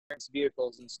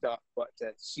vehicles and stuff, but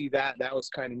to see that was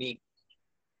kind of neat.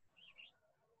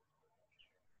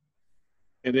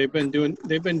 Yeah, they've been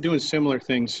doing similar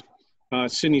things.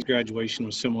 Sydney's graduation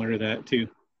was similar to that too.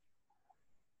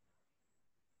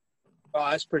 Oh,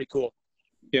 that's pretty cool.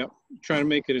 Yeah, trying to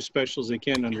make it as special as they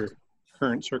can under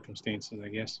current circumstances, I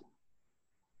guess.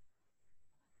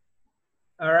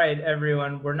 All right,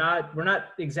 everyone. We're not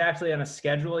exactly on a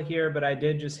schedule here, but I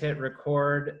did just hit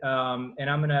record, and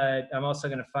I'm also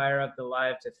gonna fire up the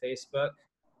live to Facebook.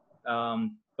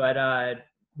 But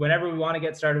whenever we want to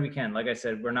get started, we can. Like I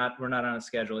said, we're not on a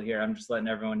schedule here. I'm just letting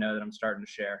everyone know that I'm starting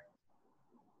to share.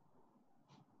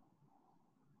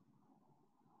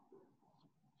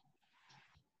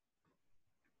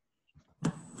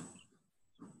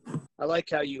 I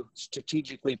like how you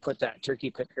strategically put that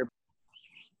turkey picker.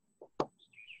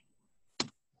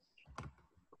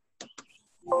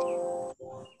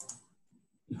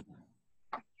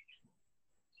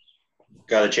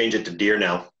 Got to change it to deer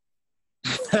now.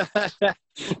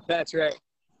 That's right.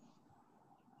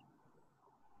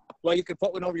 Well, you could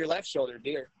put one over your left shoulder,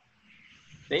 deer.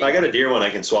 I got a deer one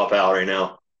I can swap out right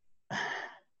now.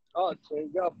 Oh, there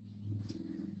you go.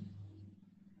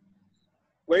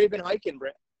 Where you been hiking,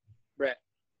 Brett?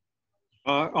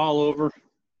 All over.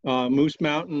 Moose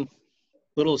Mountain,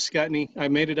 Little Scutney. I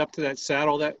made it up to that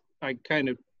saddle that I kind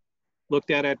of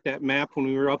looked at that map when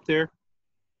we were up there.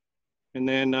 And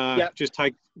then Yep. just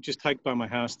hiked by my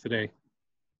house today.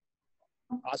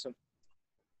 Awesome.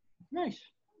 Nice.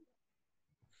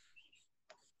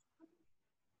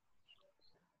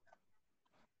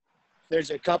 There's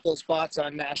a couple spots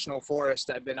on National Forest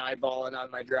I've been eyeballing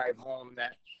on my drive home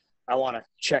that I want to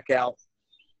check out,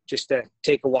 just to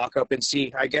take a walk up and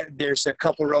see. There's a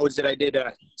couple roads that I did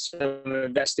some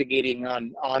investigating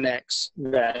on Onyx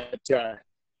that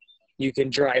you can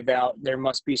drive out. There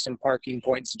must be some parking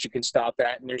points that you can stop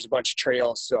at, and there's a bunch of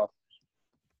trails. So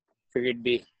figured it'd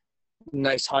be a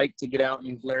nice hike to get out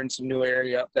and learn some new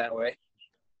area up that way.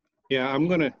 Yeah, I'm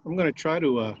gonna try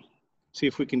to see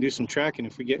if we can do some tracking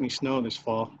if we get any snow this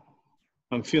fall.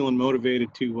 I'm feeling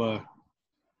motivated to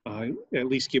at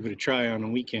least give it a try on a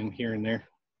weekend here and there.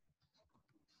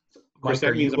 Of course,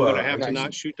 that means I'm going to have to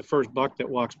not shoot the first buck that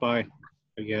walks by,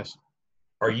 I guess.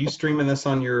 Are you streaming this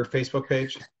on your Facebook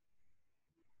page?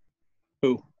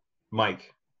 Who?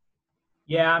 Mike.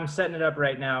 Yeah, I'm setting it up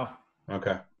right now.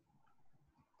 Okay.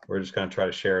 We're just going to try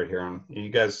to share it here. You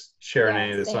guys sharing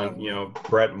any of this on,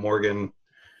 Brett, Morgan,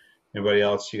 anybody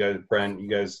else? You guys, Brent, you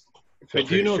guys feel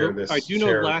free to share this. I do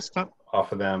know last time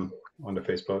off of them onto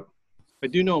Facebook. I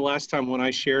do know last time when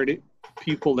I shared it,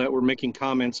 people that were making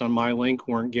comments on my link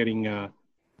weren't getting,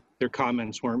 their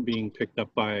comments weren't being picked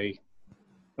up by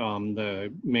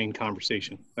the main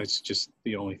conversation. That's just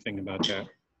the only thing about that.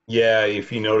 Yeah,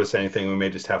 if you notice anything, we may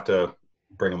just have to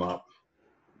bring them up.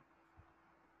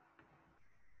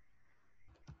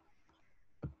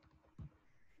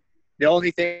 The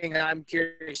only thing I'm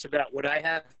curious about, would I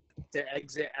have to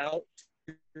exit out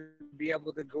to be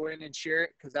able to go in and share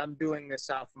it? Because I'm doing this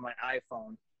off of my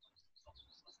iPhone.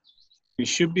 You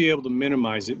should be able to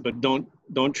minimize it, but don't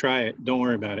try it. Don't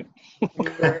worry about it.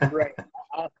 Right.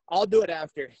 I'll do it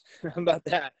after. How about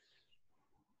that?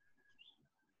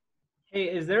 Hey,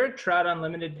 is there a Trout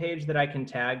Unlimited page that I can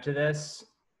tag to this?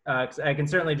 'Cause I can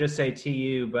certainly just say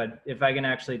TU, but if I can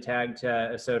actually tag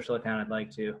to a social account, I'd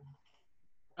like to.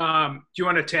 Do you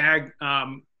want to tag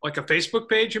like a Facebook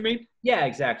page, you mean? Yeah,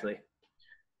 exactly.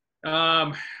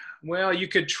 Well, you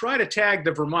could try to tag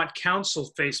the Vermont Council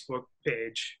Facebook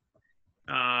page.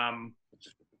 Let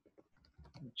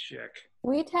me check.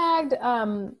 We tagged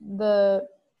the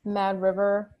Mad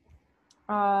River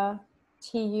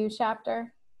TU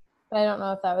chapter, but I don't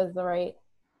know if that was the right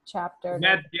chapter.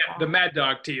 The Mad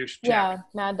Dog TU chapter. Yeah,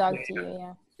 Mad Dog TU,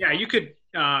 yeah. Yeah, you could,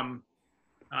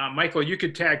 Michael, you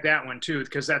could tag that one too,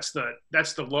 because that's the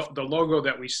logo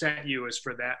that we sent you is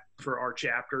for our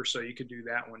chapter. So you could do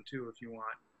that one too if you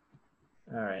want.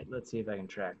 All right, let's see if I can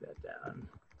track that down.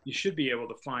 You should be able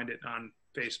to find it on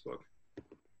Facebook.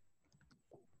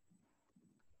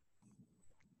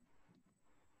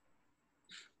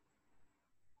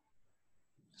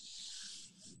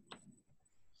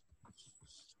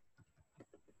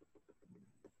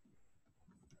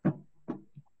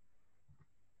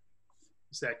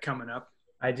 Is that coming up?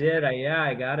 I did.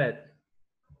 I got it.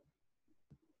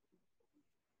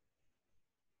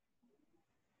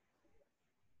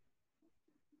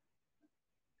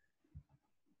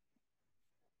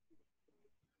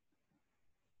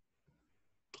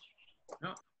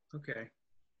 Oh, okay.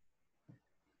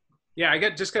 Yeah, I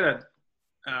just got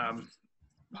a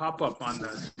pop up on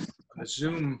the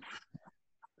Zoom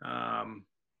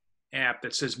app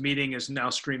that says meeting is now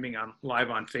streaming live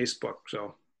on Facebook.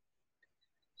 So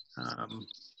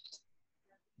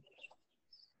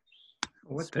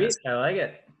Sweet. I like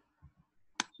it.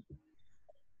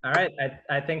 All right.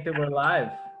 I think that we're live.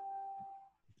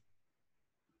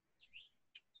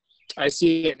 I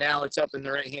see it now. It's up in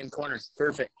the right-hand corner.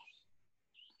 Perfect.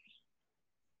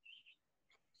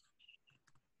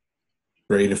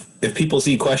 Great. If people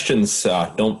see questions,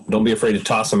 don't be afraid to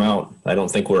toss them out. I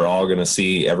don't think we're all going to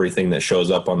see everything that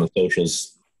shows up on the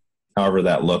socials, however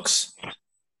that looks.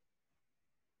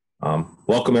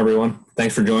 Welcome, everyone.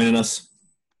 Thanks for joining us.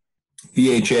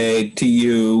 VHA,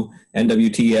 TU,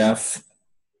 NWTF,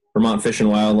 Vermont Fish and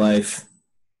Wildlife.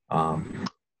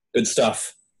 Good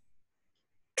stuff.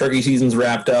 Turkey season's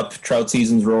wrapped up. Trout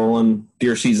season's rolling.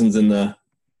 Deer season's in the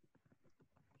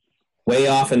way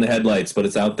off in the headlights, but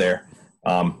it's out there.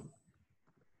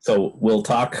 So we'll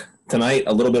talk tonight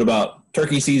a little bit about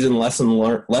turkey season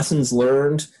lessons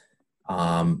learned,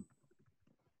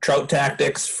 trout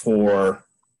tactics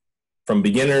from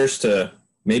beginners to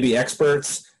maybe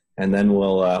experts, and then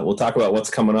we'll talk about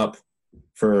what's coming up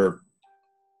for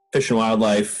fish and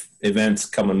wildlife events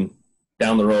coming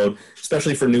down the road,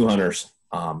 especially for new hunters.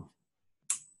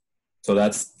 So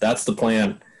that's the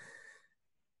plan.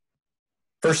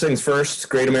 First things first,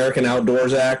 Great American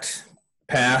Outdoors Act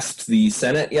passed the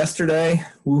Senate yesterday.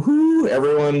 Woohoo!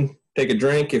 Everyone take a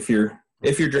drink if you're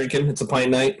drinking. It's a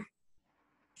pint night.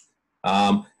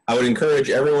 I would encourage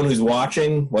everyone who's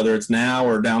watching, whether it's now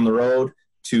or down the road,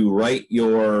 to write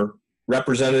your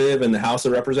representative in the House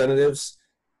of Representatives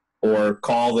or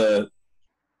call the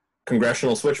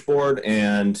congressional switchboard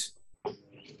and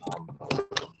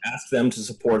ask them to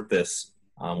support this.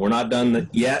 We're not done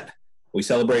yet. We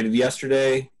celebrated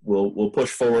yesterday. We'll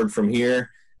push forward from here,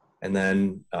 and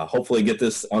then hopefully get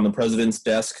this on the president's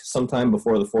desk sometime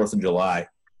before the 4th of July.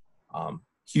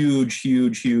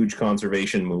 Huge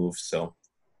conservation move. So,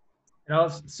 and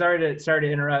also, sorry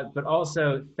to interrupt, but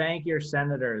also thank your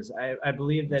senators. I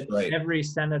believe that every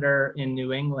senator in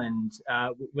New England,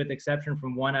 with exception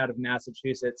from one out of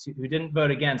Massachusetts, who didn't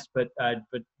vote against, but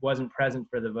wasn't present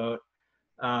for the vote,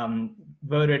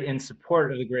 voted in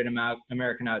support of the Great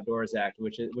American Outdoors Act,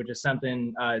 which is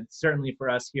something certainly for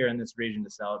us here in this region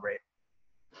to celebrate,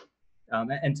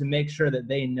 and to make sure that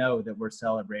they know that we're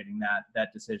celebrating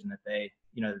that decision that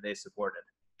they supported.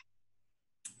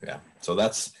 Yeah, so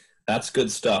that's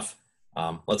good stuff.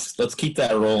 Let's keep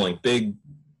that rolling.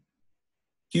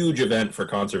 Huge event for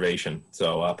conservation.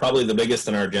 So probably the biggest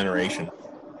in our generation.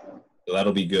 So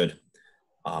that'll be good.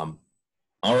 All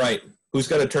right, who's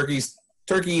got a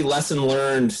turkey lesson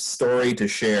learned story to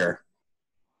share?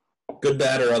 Good,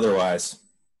 bad, or otherwise?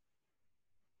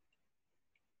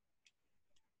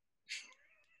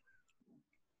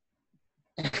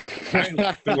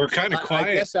 We're kind of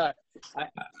quiet.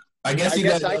 I guess you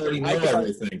guys already know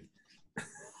everything.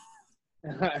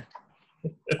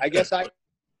 I guess I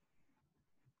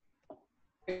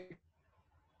can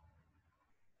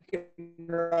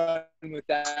run with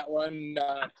that one.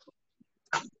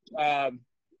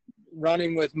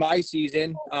 Running with my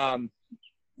season,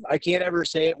 I can't ever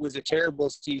say it was a terrible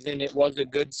season. It was a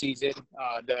good season.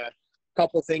 The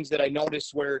couple things that I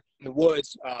noticed were in the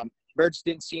woods, birds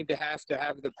didn't seem to have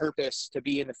the purpose to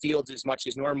be in the fields as much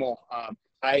as normal.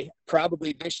 I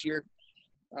probably this year,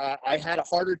 I had a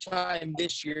harder time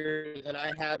this year than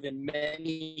I have in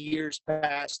many years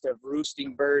past of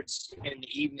roosting birds in the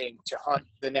evening to hunt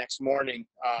the next morning.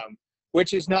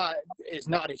 Which is not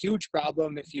a huge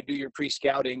problem if you do your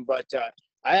pre-scouting, but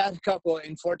I had a couple of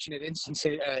unfortunate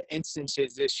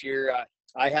instances this year.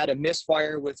 I had a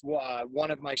misfire with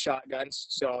one of my shotguns,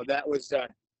 so that was a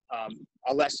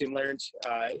lesson learned.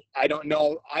 I don't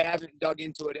know. I haven't dug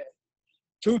into it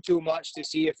too much to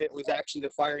see if it was actually the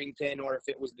firing pin or if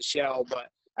it was the shell, but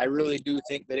I really do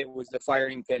think that it was the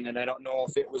firing pin, and I don't know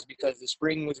if it was because the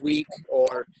spring was weak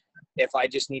or if I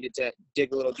just needed to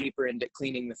dig a little deeper into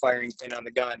cleaning the firing pin on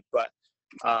the gun. But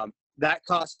that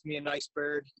cost me a nice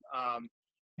bird.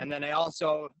 And then I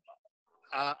also,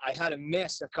 I had a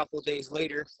miss a couple of days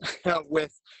later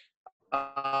with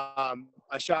a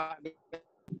shotgun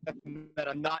that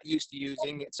I'm not used to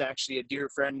using. It's actually a dear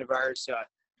friend of ours.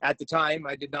 At the time,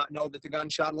 I did not know that the gun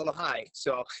shot a little high.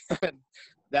 So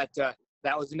that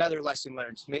was another lesson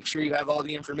learned. Make sure you have all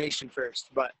the information first.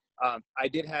 But I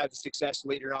did have success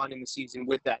later on in the season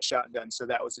with that shotgun, so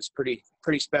that was this pretty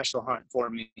special hunt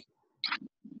for me.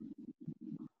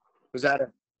 Was that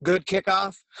a good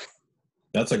kickoff?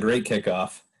 That's a great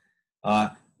kickoff.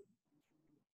 I've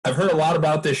heard a lot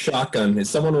about this shotgun.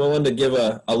 Is someone willing to give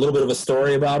a little bit of a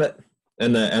story about it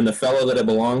and the fellow that it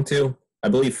belonged to? I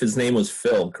believe his name was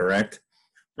Phil, correct?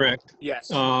 Correct. Yes.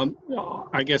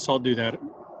 I guess I'll do that.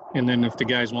 And then if the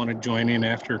guys want to join in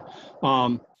after.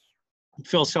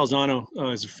 Phil Salzano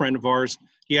is a friend of ours.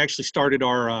 He actually started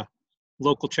our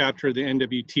local chapter of the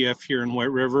NWTF here in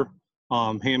White River.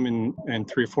 Him and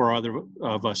 3 or 4 other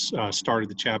of us started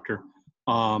the chapter.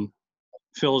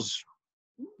 Phil's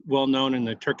well known in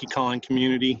the turkey calling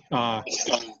community.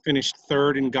 Finished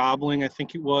 3rd in gobbling, I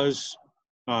think it was,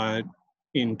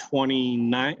 in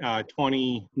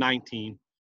 2019,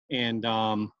 and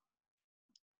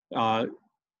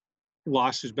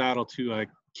lost his battle to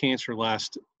cancer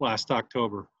last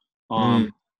October.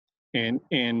 And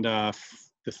the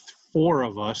 4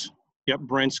 of us. Yep,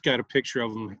 Brent's got a picture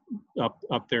of him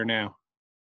up there now,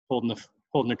 holding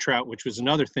a trout, which was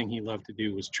another thing he loved to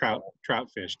do, was trout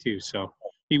fish too. So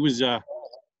he was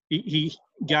he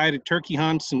guided turkey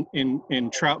hunts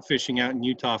and trout fishing out in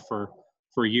Utah for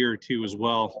a year or 2 as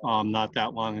well, not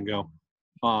that long ago.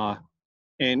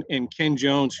 And Ken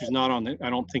Jones, who's not on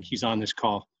I don't think he's on this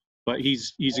call, but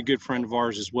he's a good friend of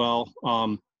ours as well.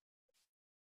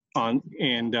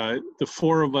 The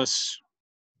 4 of us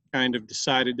kind of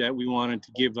decided that we wanted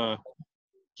to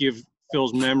give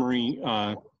Phil's memory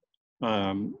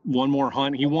one more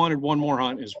hunt. He wanted one more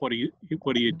hunt, is what he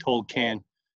had told Ken,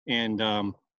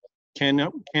 and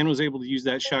Ken was able to use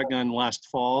that shotgun last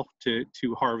fall to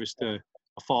harvest a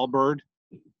fall bird,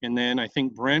 and then I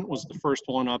think Brent was the first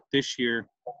one up this year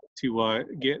to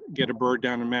get a bird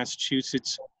down in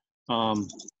Massachusetts. I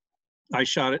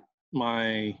shot it.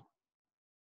 I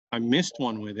missed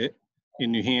one with it in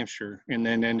New Hampshire, and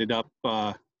then ended up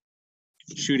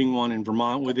shooting one in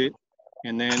Vermont with it.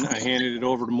 And then I handed it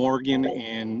over to Morgan,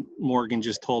 and Morgan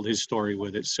just told his story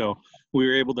with it. So we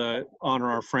were able to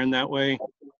honor our friend that way.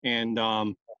 And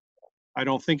I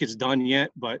don't think it's done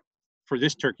yet, but for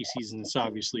this turkey season, it's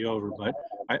obviously over. But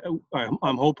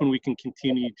I'm hoping we can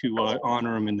continue to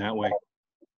honor him in that way.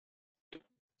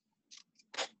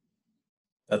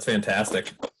 That's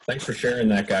fantastic. Thanks for sharing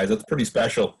that, guys. That's pretty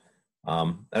special.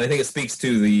 And I think it speaks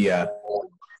to the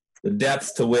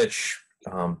depths to which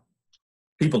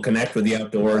people connect with the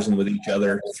outdoors and with each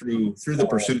other through the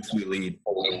pursuits we lead.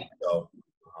 So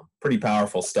pretty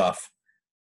powerful stuff.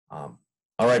 All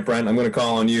right, Brent, I'm going to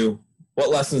call on you. What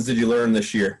lessons did you learn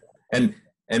this year? And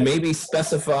maybe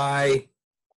specify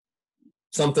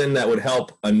something that would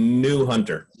help a new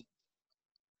hunter,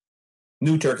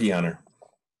 new turkey hunter.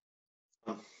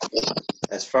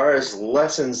 As far as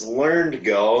lessons learned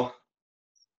go,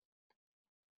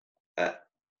 I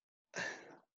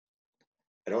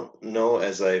don't know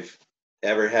as I've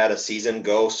ever had a season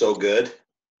go so good.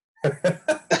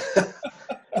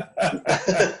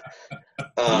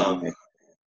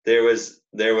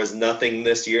 There was nothing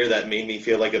this year that made me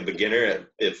feel like a beginner.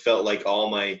 It felt like all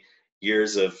my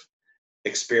years of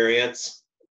experience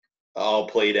all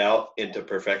played out into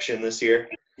perfection this year.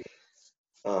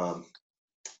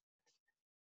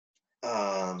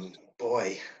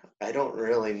 Boy, I don't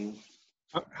really.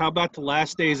 How about the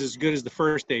last day is as good as the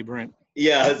first day, Brent?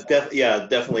 Yeah, it's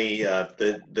definitely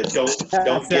the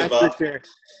don't give up. Sure.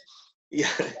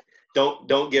 Yeah,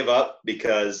 don't give up,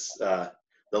 because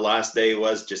the last day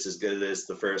was just as good as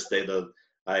the first day.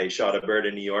 I shot a bird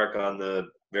in New York on the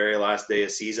very last day of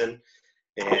season,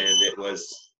 and it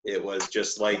was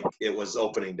just like it was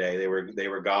opening day. They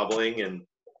were gobbling, and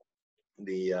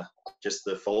just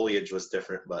the foliage was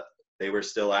different, but they were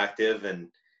still active, and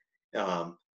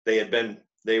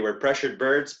they were pressured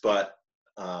birds, but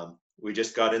we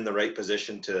just got in the right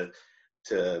position to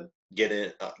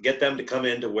get them to come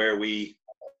into where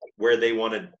they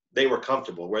wanted. They were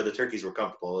comfortable, where the turkeys were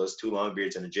comfortable. It was 2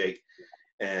 longbeards and a jake,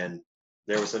 and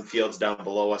there were some fields down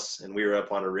below us, and we were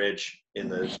up on a ridge in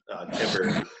the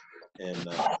timber, and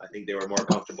I think they were more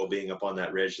comfortable being up on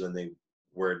that ridge than they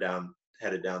were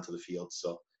headed down to the field.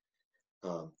 So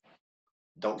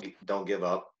don't give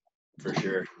up, for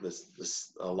sure.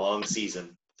 This a long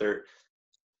season,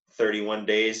 31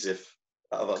 days of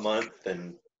a month,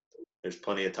 and there's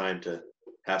plenty of time to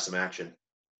have some action.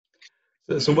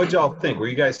 So what y'all think? Were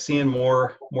you guys seeing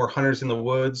more hunters in the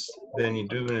woods than you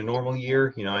do in a normal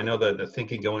year? You know, I know that the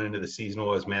thinking going into the season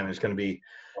was, man, there's going to be,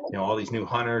 all these new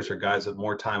hunters or guys with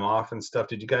more time off and stuff.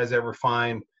 Did you guys ever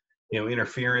find,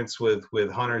 interference with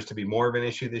hunters to be more of an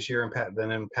issue this year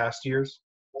than in past years?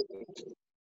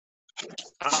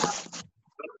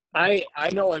 I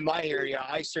know in my area,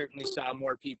 I certainly saw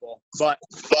more people, but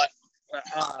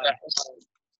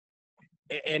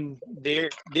in the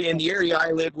area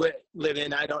I live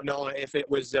in, I don't know if it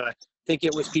was. I think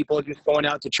it was people just going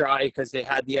out to try because they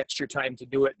had the extra time to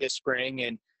do it this spring.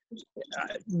 And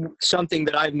something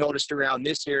that I've noticed around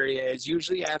this area is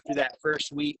usually after that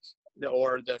first week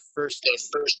the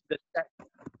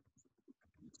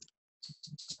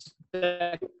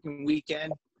second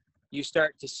weekend, you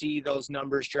start to see those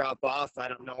numbers drop off. I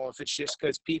don't know if it's just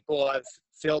because people have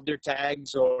filled their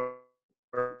tags or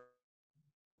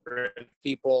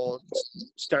people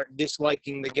start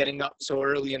disliking the getting up so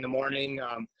early in the morning.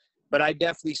 But I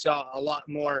definitely saw a lot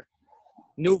more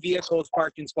new vehicles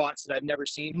parked in spots that I've never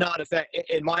seen.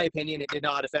 In my opinion, it did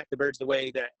not affect the birds the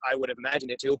way that I would have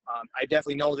imagined it to. I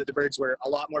definitely know that the birds were a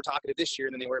lot more talkative this year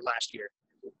than they were last year.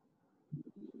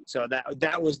 So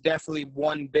that was definitely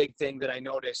one big thing that I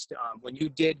noticed. When you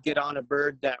did get on a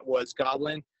bird that was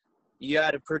gobbling, you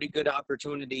had a pretty good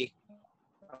opportunity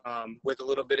with a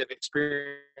little bit of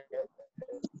experience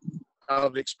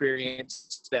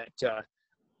that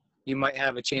you might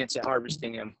have a chance at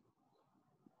harvesting him.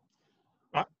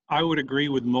 I would agree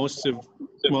with most of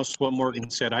what Morgan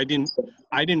said. I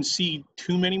didn't see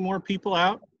too many more people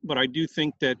out, but I do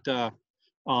think that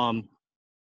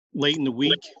late in the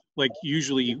week, like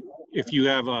usually if you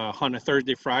have a hunt a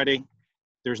Thursday, Friday,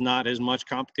 there's not as much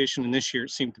competition. And this year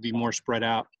it seemed to be more spread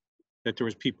out, that there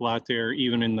was people out there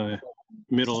even in the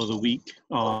middle of the week.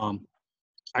 I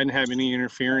didn't have any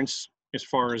interference as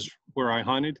far as where I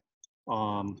hunted.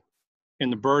 And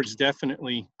the birds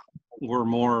definitely were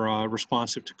more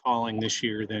responsive to calling this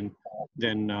year than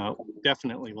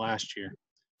definitely last year.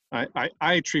 I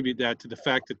attribute that to the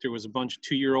fact that there was a bunch of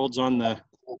 2-year-olds on the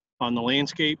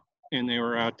landscape, and they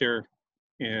were out there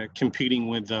competing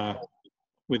with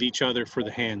each other for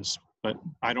the hands. But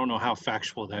I don't know how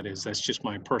factual that is. That's just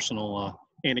my personal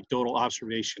anecdotal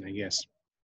observation, I guess.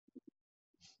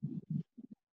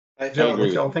 Joe,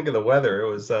 what y'all think of the weather?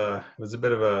 It was a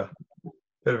bit of a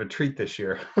treat this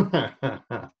year.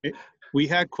 We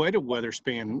had quite a weather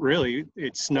span, really.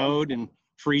 It snowed and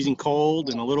freezing cold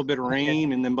and a little bit of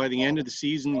rain, and then by the end of the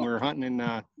season, we were hunting in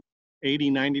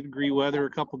 80, 90-degree weather a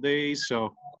couple days.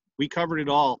 So we covered it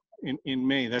all in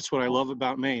May. That's what I love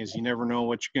about May, is you never know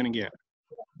what you're going to get.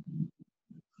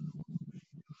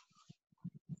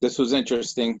 This was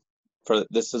interesting.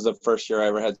 This is the first year I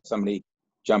ever had somebody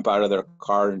jump out of their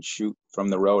car and shoot from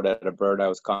the road at a bird I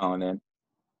was calling in.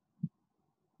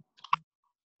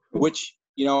 Which,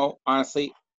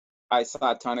 honestly, I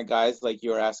saw a ton of guys like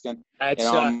you were asking.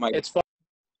 It's fun.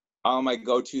 All my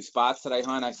go-to spots that I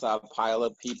hunt, I saw a pile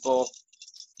of people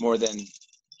more than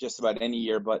just about any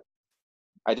year. But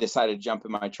I decided to jump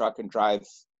in my truck and drive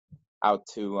out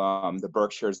to the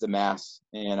Berkshires, the Mass,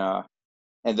 and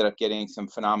ended up getting some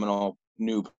phenomenal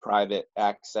new private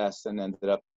access, and ended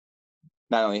up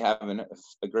not only having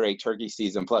a great turkey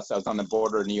season, plus I was on the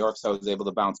border of New York, so I was able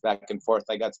to bounce back and forth.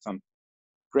 I got some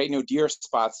great new deer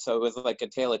spots, so it was like a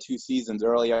tale of two seasons.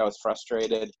 Early I was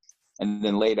frustrated, and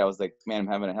then late I was like, man, I'm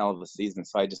having a hell of a season.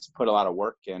 So I just put a lot of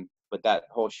work in. But that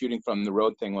whole shooting from the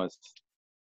road thing was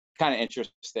kind of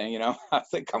interesting, I was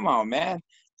like, come on, man.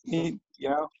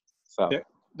 So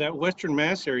that Western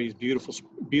Mass area is beautiful,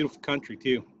 beautiful country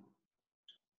too.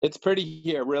 It's pretty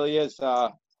here, it really is.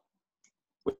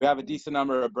 We have a decent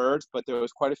number of birds, but there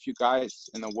was quite a few guys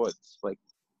in the woods, like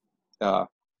I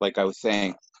was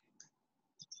saying.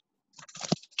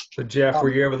 So Jeff, were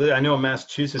you able to? I know in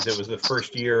Massachusetts it was the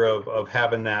first year of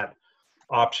having that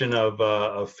option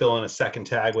of filling a second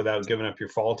tag without giving up your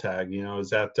fall tag. Is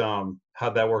that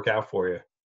how'd that work out for you?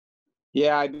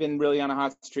 Yeah, I've been really on a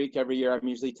hot streak every year. I'm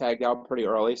usually tagged out pretty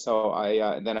early, so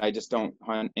I just don't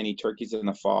hunt any turkeys in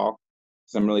the fall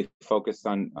because I'm really focused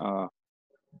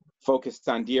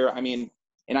on deer. I mean,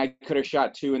 and I could have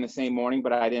shot 2 in the same morning,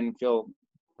 but I didn't feel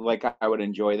like I would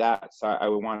enjoy that, so I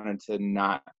wanted to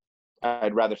not.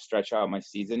 I'd rather stretch out my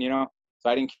season, so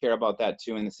I didn't care about that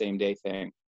 2 in the same day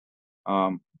thing.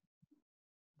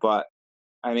 But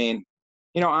I mean,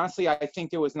 honestly, I think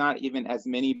there was not even as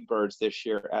many birds this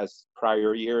year as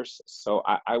prior years. So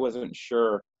I wasn't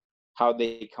sure how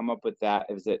they come up with that.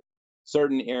 Is it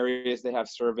certain areas they have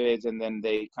surveys and then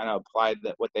they kind of apply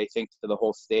what they think to the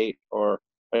whole state? But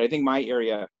I think my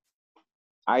area,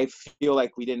 I feel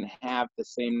like we didn't have the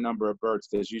same number of birds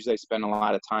because usually I spend a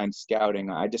lot of time scouting.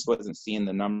 I just wasn't seeing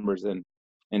the numbers in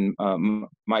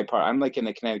my part. I'm like in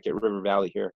the Connecticut River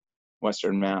Valley here,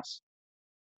 Western Mass.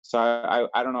 So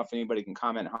I don't know if anybody can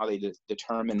comment how they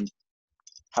determine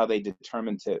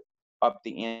to up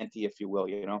the ante, if you will,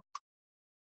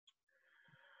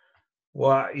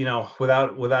 Well,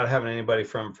 without having anybody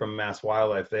from Mass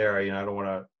Wildlife there, I don't want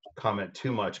to comment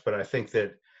too much, but I think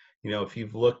that if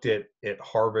you've looked at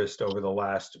harvest over the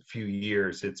last few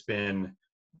years, it's been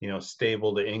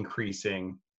stable to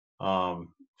increasing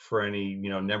for any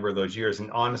number of those years. And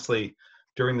honestly,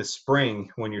 during the spring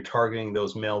when you're targeting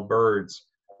those male birds,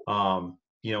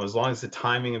 you know, as long as the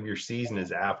timing of your season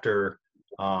is after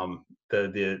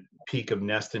the peak of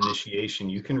nest initiation,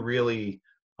 you can really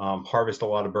harvest a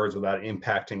lot of birds without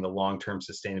impacting the long-term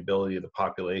sustainability of the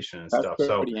population and That's stuff.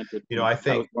 So, pretty interesting. you know, I was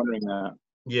think, wondering that.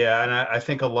 yeah, and I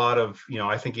think a lot of, you know,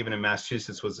 I think even in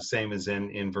Massachusetts was the same as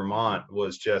in Vermont,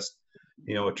 was just,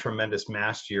 you know, a tremendous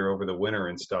mast year over the winter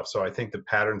and stuff. So I think the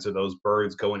patterns of those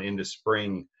birds going into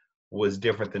spring was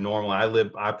different than normal.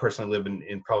 I personally live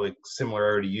in probably similar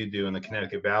area to you do in the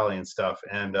Connecticut Valley and stuff.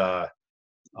 And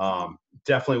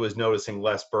definitely was noticing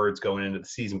less birds going into the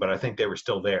season, but I think they were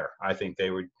still there. I think they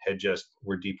were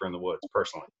deeper in the woods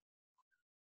personally.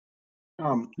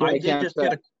 I did just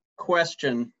get a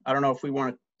question. I don't know if we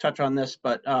want to touch on this,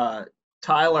 but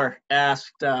Tyler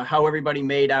asked how everybody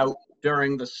made out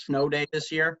during the snow day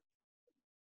this year.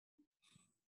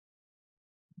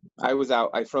 I was out.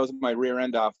 I froze my rear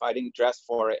end off. I didn't dress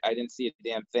for it. I didn't see a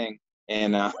damn thing.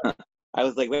 And I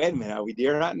was like, wait a minute, are we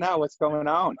deer hunting now? What's going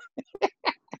on?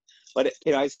 But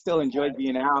you know, I still enjoyed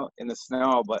being out in the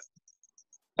snow. But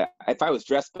if I was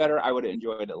dressed better, I would have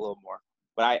enjoyed it a little more.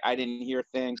 But I didn't hear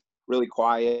a thing. Really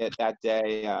quiet that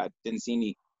day. Didn't see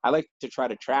any. I like to try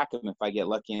to track them if I get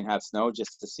lucky and have snow,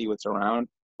 just to see what's around.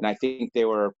 And I think they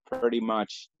were pretty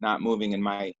much not moving in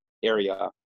my area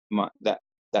that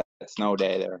snow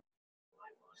day there.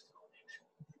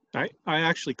 I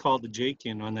actually called the Jake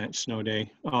in on that snow day,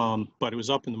 but it was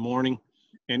up in the morning,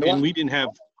 and we didn't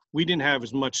have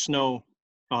as much snow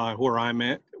where I'm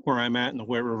at in the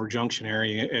Wet River Junction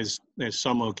area as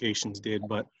some locations did,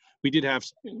 but we did have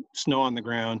snow on the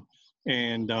ground.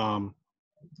 And I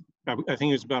think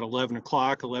it was about 11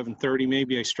 o'clock, 11:30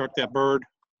 maybe. I struck that bird.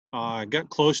 I got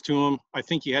close to him. I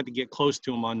think you had to get close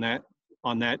to him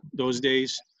on those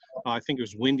days. I think it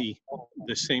was windy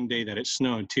the same day that it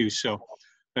snowed too. So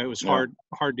it was hard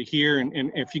to hear.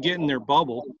 And if you get in their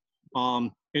bubble,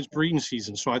 it's breeding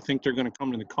season. So I think they're going to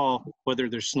come to the call whether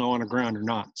there's snow on the ground or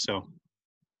not. So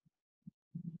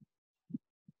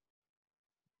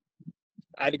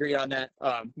I'd agree on that.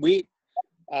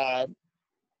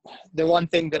 The one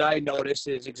thing that I noticed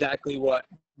is exactly what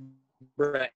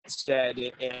Brett said.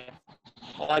 And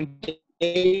on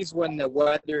days when the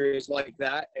weather is like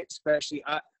that, especially,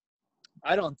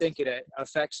 I don't think it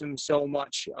affects them so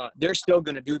much. They're still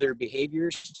going to do their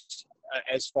behaviors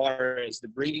as far as the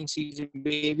breeding season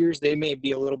behaviors. They may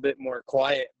be a little bit more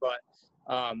quiet, but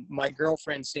my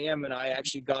girlfriend Sam and I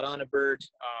actually got on a bird.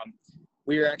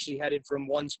 We were actually headed from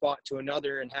one spot to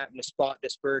another and happened to spot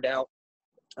this bird out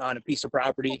on a piece of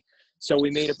property. So we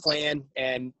made a plan,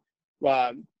 and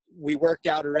we worked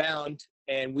out around,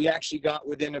 and we actually got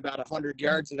within about 100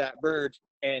 yards of that bird.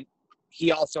 And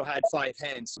he also had 5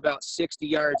 hens, about 60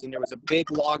 yards. And there was a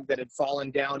big log that had fallen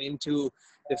down into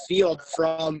the field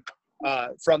from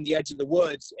the edge of the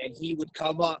woods. And he would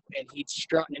come up and he'd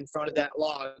strut in front of that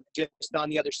log just on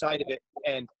the other side of it.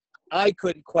 And I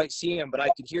couldn't quite see him, but I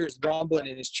could hear his rumbling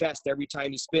in his chest every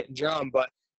time he spit and drummed. But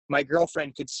my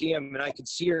girlfriend could see him, and I could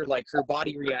see her, like, her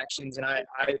body reactions. And I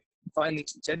finally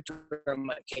said to her, I'm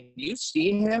like, can you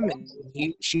see him? And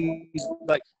she's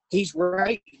like, he's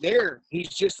right there. He's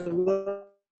just a little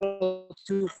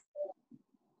too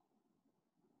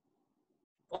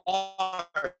far.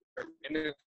 And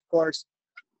of course,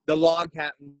 the log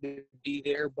happened to be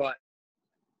there, but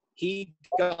he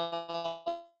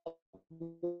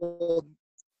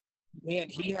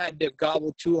he had to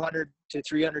gobble 200 to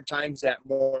 300 times that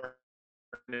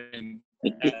morning.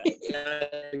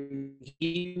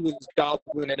 He was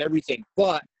gobbling at everything.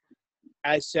 But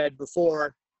as said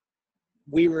before,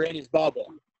 we were in his bubble.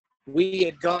 We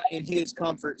had got in his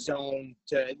comfort zone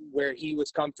to where he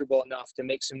was comfortable enough to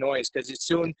make some noise. Because as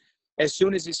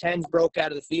soon as his hens broke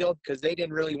out of the field, because they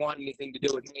didn't really want anything to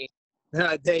do with me,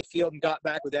 they field and got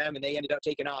back with them, and they ended up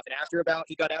taking off. And after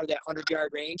he got out of that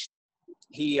 100-yard range,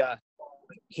 he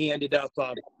ended up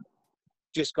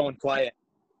just going quiet.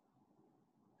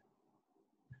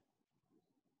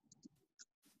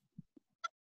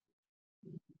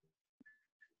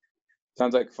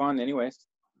 Sounds like fun anyways.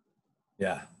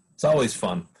 Yeah, it's always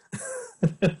fun.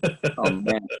 Oh,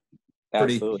 man.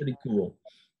 Pretty cool.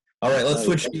 All right, let's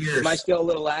switch gears. Am I still a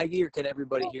little laggy, or can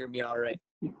everybody hear me all right?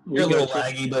 You're a little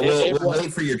laggy, but we'll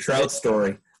wait for your trout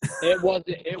story. It was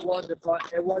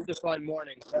a fun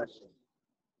morning.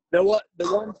 The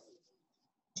one.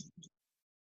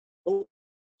 Oh,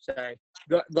 sorry.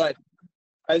 Go ahead.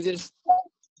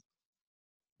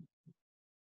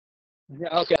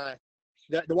 Okay.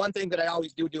 The one thing that I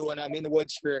always do when I'm in the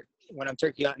woods when I'm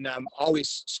turkey hunting, I'm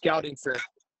always scouting for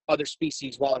other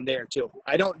species while I'm there too.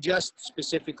 I don't just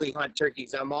specifically hunt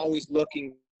turkeys. I'm always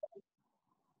looking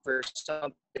for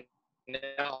something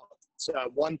else.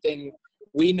 One thing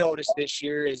we noticed this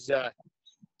year is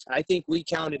I think we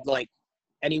counted like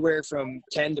anywhere from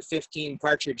 10 to 15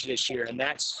 partridge this year, and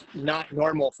that's not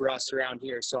normal for us around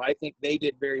here. So I think they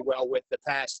did very well with the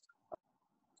past,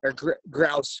 or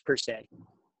grouse per se.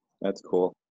 That's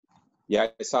cool. Yeah,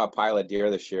 I saw a pile of deer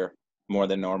this year, more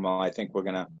than normal. I think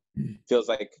feels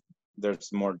like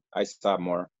there's more, I saw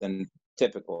more than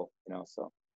typical,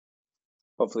 so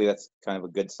hopefully that's kind of a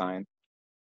good sign.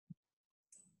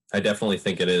 I definitely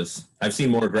think it is. I've seen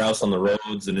more grouse on the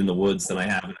roads and in the woods than I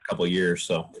have in a couple of years.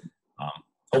 So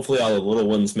hopefully all the little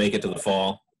ones make it to the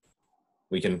fall.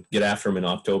 We can get after them in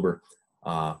October.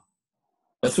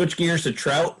 Let's switch gears to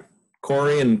trout.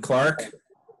 Corey and Clark,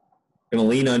 going to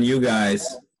lean on you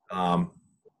guys. Paul's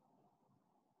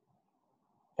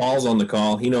on the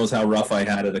call. He knows how rough I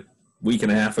had it a week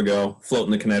and a half ago,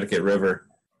 floating the Connecticut River,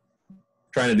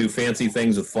 trying to do fancy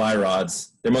things with fly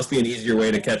rods. There must be an easier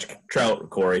way to catch trout,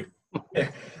 Corey.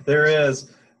 There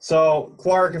is. So,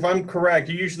 Clark, if I'm correct,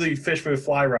 you usually fish with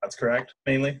fly rods, correct?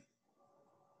 Mainly?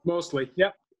 Mostly,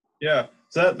 yep. Yeah.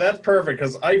 So that's perfect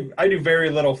because I do very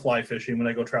little fly fishing when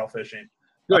I go trout fishing.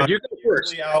 Good, you go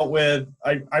first. Out with,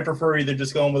 I prefer either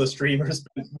just going with a streamer,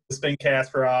 spin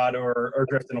cast rod, or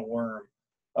drifting a worm.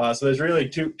 So there's really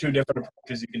two different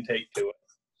approaches you can take to it.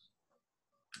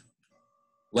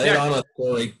 Lay it on us,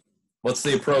 Corey. What's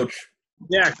the approach?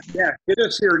 Yeah. Get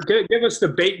us here. Give us the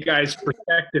bait guy's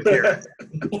perspective here.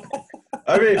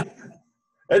 I mean,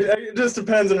 it just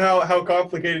depends on how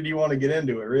complicated you want to get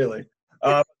into it, really.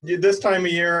 This time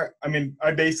of year, I mean,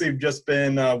 I basically just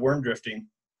been worm drifting.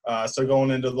 So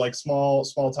going into like small,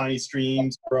 tiny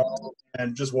streams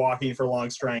and just walking for long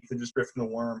strength and just drifting a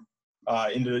worm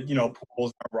into,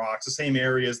 pools and rocks, the same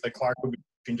areas that Clark would be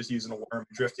fishing, just using a worm,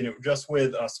 drifting it just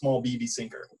with a small BB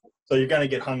sinker. So you're going to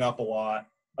get hung up a lot.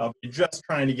 You're just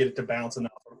trying to get it to bounce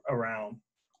enough around.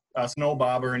 So no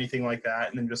bob or anything like that,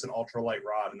 and then just an ultralight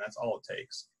rod, and that's all it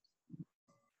takes.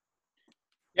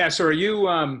 Yeah, so are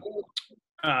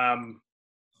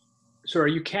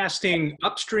you casting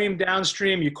upstream,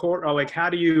 downstream? Or like how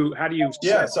do you?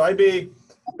 Yeah, so I'd be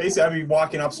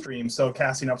walking upstream, so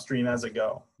casting upstream as I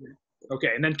go.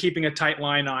 Okay, and then keeping a tight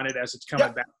line on it as it's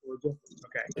coming back towards you.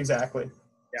 Okay, exactly.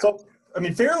 Yeah. So I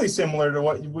mean, fairly similar to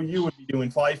what you would be doing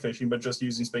fly fishing, but just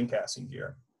using spin casting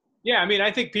gear. Yeah, I mean,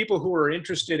 I think people who are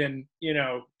interested in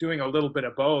doing a little bit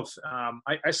of both.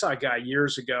 I saw a guy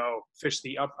years ago fish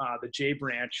the J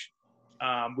branch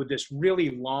with this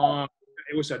really long.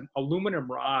 It was an aluminum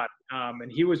rod,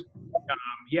 and he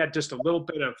had just a little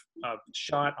bit of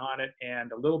shot on it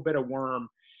and a little bit of worm.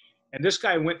 And this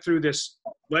guy went through this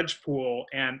ledge pool,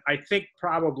 and I think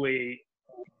probably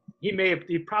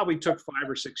he probably took 5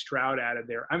 or 6 trout out of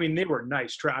there. I mean, they were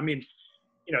nice trout. I mean,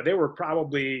 they were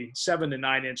probably 7 to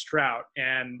 9 inch trout,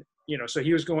 and so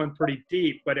he was going pretty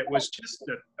deep. But it was just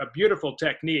a beautiful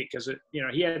technique because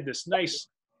he had this nice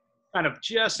kind of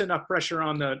just enough pressure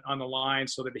on the line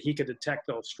so that he could detect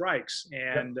those strikes.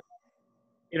 And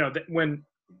when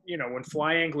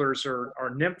fly anglers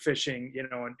are nymph fishing,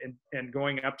 and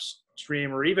going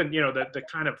upstream, or even the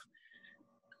kind of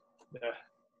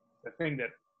the thing that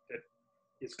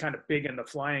is kind of big in the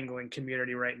fly angling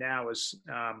community right now is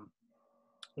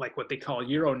like what they call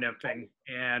Euro nymphing,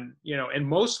 and and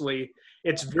mostly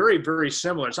it's very, very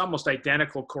similar. It's almost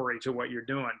identical, Corey, to what you're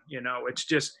doing. It's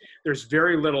just there's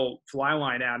very little fly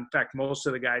line out. In fact, most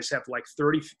of the guys have like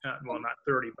 30, well, not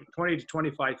 30, but 20 to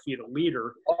 25 feet a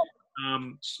leader.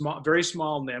 Very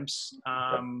small nymphs,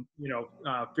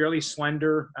 fairly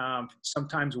slender,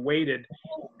 sometimes weighted.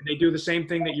 And they do the same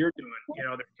thing that you're doing.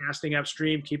 They're casting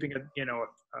upstream, keeping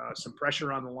some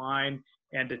pressure on the line,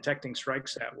 and detecting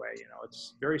strikes that way.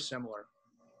 It's very similar.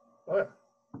 Oh,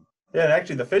 yeah, and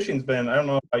actually the fishing's been, I don't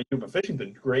know about you, but fishing's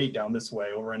been great down this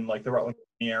way over in like the Rutland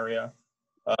County area.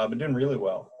 Been doing really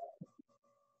well.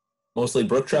 Mostly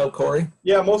brook trout, Corey?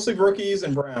 Yeah, mostly brookies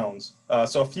and browns.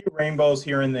 So a few rainbows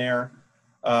here and there.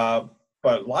 But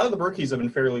a lot of the brookies have been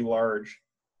fairly large.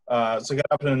 So I got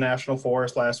up in the National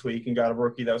Forest last week and got a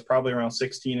brookie that was probably around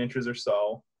 16 inches or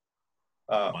so.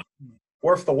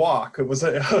 Worth the walk. It was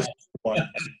a one.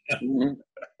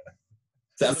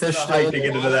 That fish still to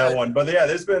get into that one. But yeah,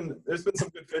 there's been some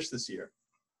good fish this year.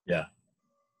 Yeah.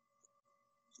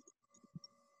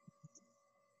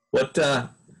 What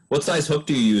size hook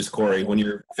do you use, Corey, when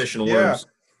you're fishing worms?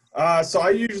 So I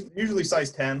usually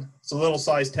size 10. It's a little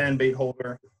size 10 bait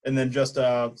holder, and then just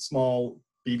a small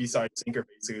BB size sinker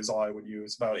basically is all I would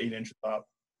use, about 8 inches up.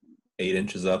 8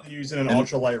 inches up. Using an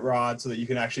ultralight rod so that you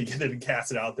can actually get it and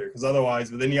cast it out there, because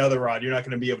otherwise with any other rod you're not going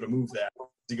to be able to move that as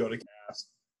you go to cast.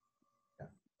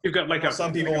 You've got like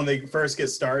some people when they first get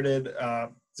started,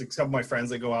 a couple of my friends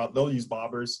that go out, they'll use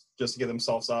bobbers just to get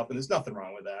themselves up, and there's nothing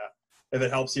wrong with that. If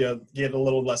it helps you get a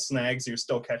little less snags, you're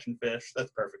still catching fish,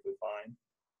 that's perfectly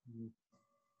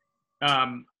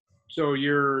fine. So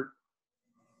you're,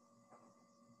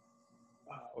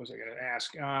 what was I going to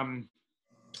ask?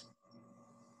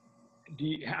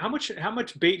 How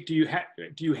much bait do you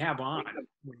have on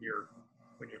when you're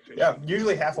fishing? Yeah,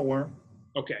 usually half a worm.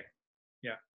 Okay.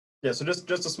 Yeah. Yeah, so just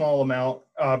a small amount.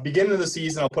 Beginning of the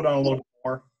season, I'll put on a little bit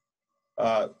more.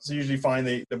 So usually find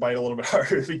they bite a little bit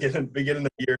harder at the beginning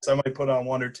of the year. So I might put on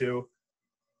 1 or 2.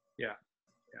 Yeah.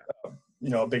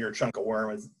 A bigger chunk of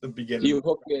worm at the beginning. Do you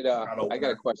hook it? I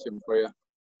got a question for you.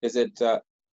 Is it?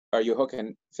 Are you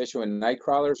hooking fish with night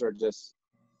crawlers or just?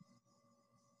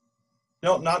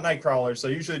 No, not night crawlers. So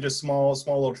usually just small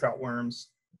little trout worms.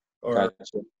 Or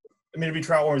Gotcha. I mean, it'd be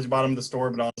trout worms you bought them in the store,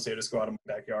 but honestly, I just go out in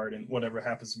my backyard and whatever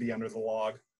happens to be under the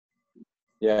log.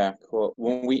 Yeah, cool.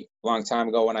 Long time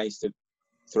ago when I used to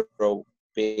throw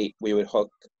bait, we would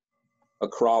hook a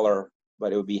crawler,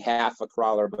 but it would be half a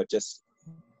crawler, but just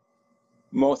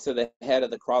most of the head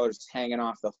of the crawler is hanging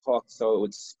off the hook, so it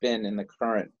would spin in the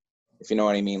current, if you know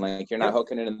what I mean. Like you're not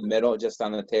hooking it in the middle, just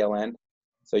on the tail end.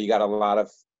 So you got a lot of,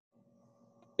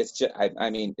 it's just, I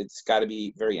mean, it's got to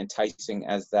be very enticing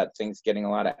as that thing's getting a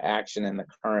lot of action in the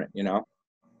current,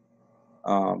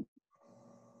 I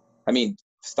mean,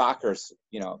 stockers,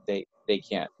 they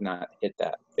can't not hit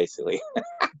that, basically.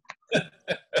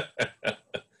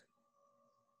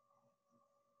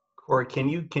 Corey, can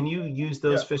you use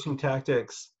those fishing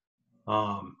tactics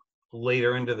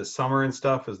later into the summer and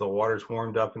stuff as the water's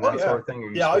warmed up and that sort of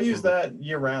thing? Yeah, I'll use that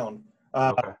year round.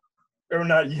 Okay. Or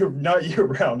not year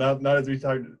round, not as we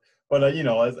talked, but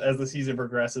as the season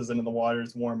progresses and the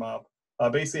waters warm up.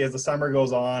 Basically, as the summer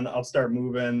goes on, I'll start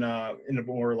moving into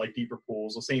more like deeper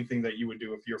pools. The same thing that you would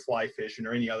do if you're fly fishing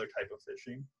or any other type of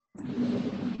fishing.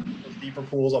 Those deeper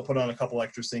pools, I'll put on a couple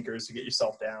extra sinkers to get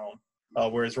yourself down.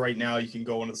 Whereas right now, you can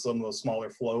go into some of those smaller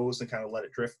flows and kind of let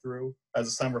it drift through. As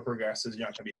the summer progresses, you're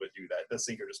not going to be able to do that. The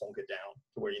sinker just won't get down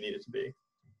to where you need it to be.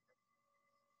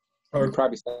 Or you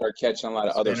probably start catching a lot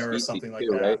of other species or something like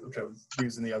too, that, right? which I was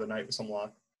using the other night with some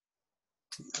luck.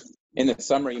 In the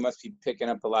summer, you must be picking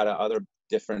up a lot of other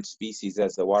different species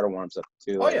as the water warms up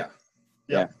too. Oh yeah.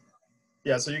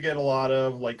 So you get a lot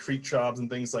of like creek chubs and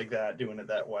things like that doing it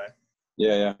that way.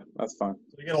 Yeah, that's fun.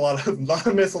 So you get a lot of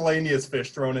miscellaneous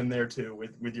fish thrown in there too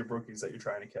with your brookies that you're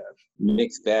trying to catch.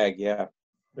 Mixed bag, yeah.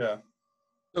 Yeah.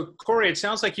 So Corey, it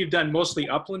sounds like you've done mostly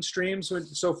upland streams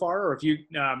so far, or have you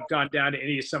gone down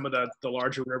to some of the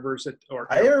larger rivers?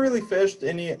 I haven't really fished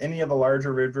any of the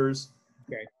larger rivers.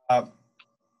 Okay.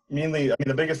 Mainly, I mean,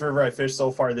 the biggest river I fished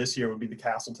so far this year would be the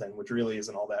Castleton, which really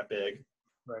isn't all that big.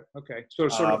 Right. Okay. So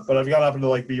sort of. But I've gone up into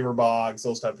like beaver bogs,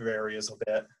 those type of areas a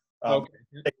bit. Okay.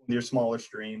 Your smaller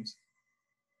streams.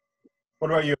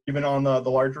 What about you? Have you been on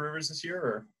the larger rivers this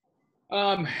year,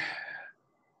 or?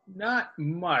 Not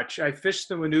much. I fished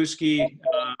the Winooski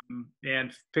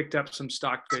and picked up some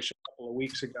stockfish a couple of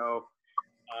weeks ago.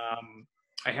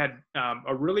 I had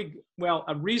a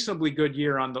reasonably good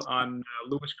year on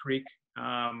Lewis Creek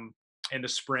in the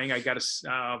spring. I got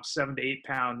a 7 to 8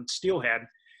 pound steelhead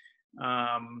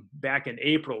back in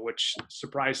April, which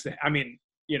surprised I mean,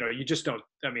 you just don't.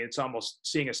 I mean, it's almost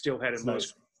seeing a steelhead in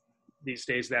most these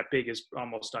days that big is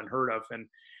almost unheard of, and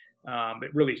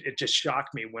it just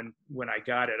shocked me when I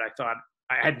got it. I thought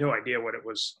I had no idea what it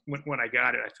was when I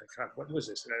got it. I thought, God, what was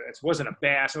this? It wasn't a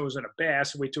bass. It wasn't a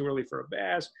bass. Way too early for a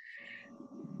bass.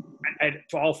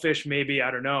 Fall fish, maybe,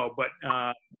 I don't know, but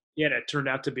it turned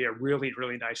out to be a really,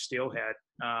 really nice steelhead.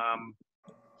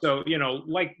 So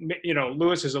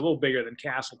Lewis is a little bigger than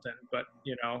Castleton, but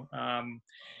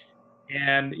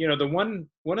and the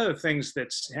one of the things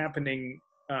that's happening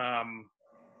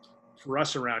for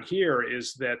us around here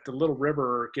is that the Little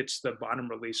River gets the bottom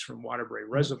release from Waterbury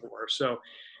Reservoir. So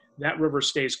that river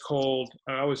stays cold.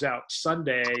 I was out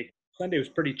Sunday. Sunday was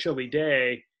a pretty chilly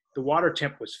day. The water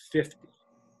temp was 50.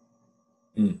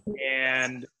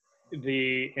 And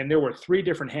there were 3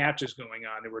 different hatches going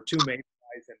on. There were 2 mayflies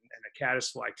and a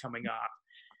caddisfly coming off.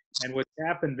 And what's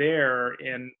happened there,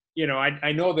 and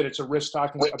I know that it's a risk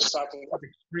talking about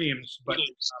extremes, but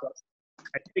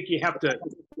I think you have to,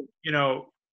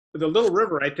 the Little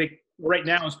River, I think right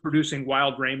now is producing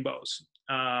wild rainbows.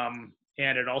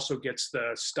 And it also gets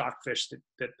the stockfish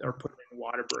that are put in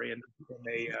Waterbury, and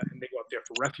they go up there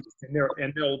for refuge.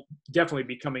 And they'll definitely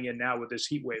be coming in now with this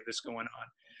heat wave that's going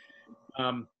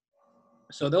on.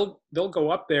 So they'll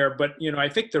go up there, but I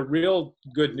think the real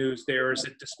good news there is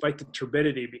that despite the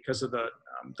turbidity, because of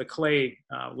the clay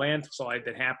landslide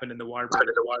that happened in the Waterbury,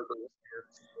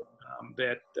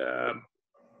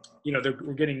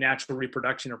 we're getting natural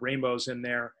reproduction of rainbows in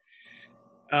there.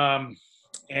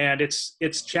 And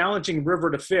it's challenging river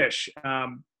to fish.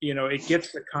 It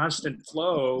gets the constant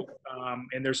flow,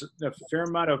 and there's a fair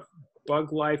amount of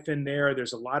bug life in there.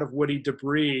 There's a lot of woody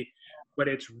debris, but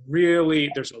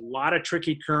there's a lot of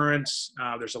tricky currents.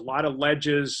 There's a lot of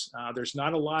ledges. There's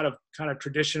not a lot of kind of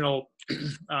traditional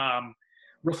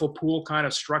riffle pool kind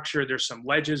of structure. There's some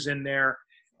ledges in there,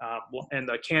 and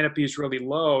the canopy is really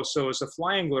low. So as a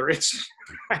fly angler,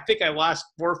 I think I lost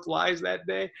 4 flies that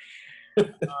day.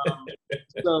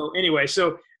 So anyway,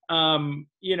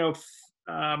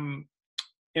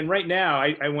 and right now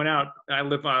I went out, I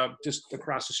live just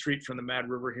across the street from the Mad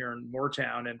River here in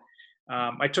Moortown, and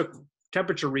I took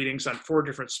temperature readings on 4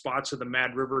 different spots of the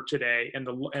Mad River today, and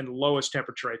the lowest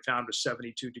temperature I found was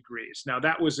 72 degrees. Now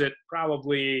that was at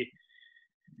probably,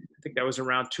 I think that was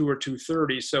around 2 or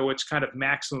 2:30, so it's kind of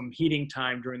maximum heating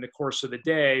time during the course of the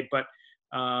day. But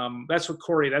that's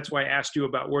why I asked you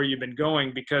about where you've been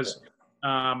going, because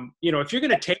if you're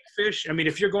going to take fish, I mean,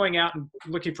 if you're going out and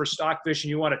looking for stockfish and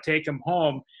you want to take them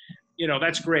home,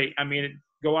 that's great. I mean,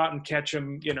 go out and catch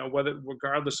them,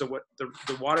 regardless of what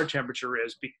the water temperature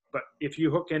is. But if you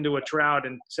hook into a trout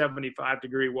in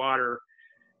 75-degree water,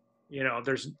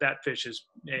 that fish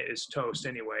is toast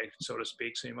anyway, so to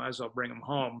speak. So you might as well bring them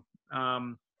home.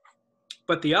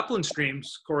 But the upland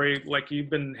streams, Corey, like you've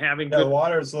been having. Yeah, the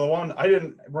water's the one. I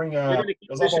didn't bring. I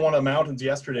was up on one of the mountains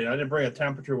yesterday, and I didn't bring a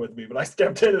temperature with me. But I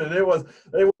stepped in, and it was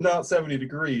not 70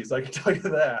 degrees. I can tell you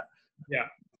that.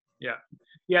 Yeah.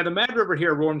 The Mad River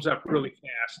here warms up really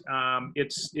fast.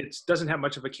 It doesn't have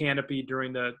much of a canopy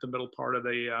during the middle part of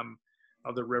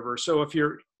the river. So if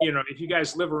you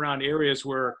guys live around areas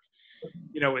where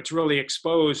it's really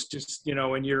exposed, just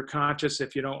and you're conscious,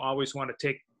 if you don't always want to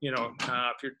take,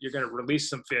 if you're going to release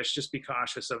some fish, just be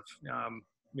cautious of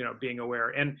being aware.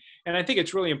 And I think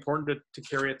it's really important to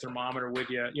carry a thermometer with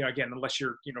you, again, unless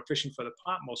you're fishing for the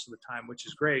pot most of the time, which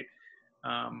is great,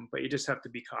 but you just have to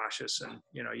be cautious, and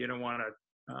you don't want to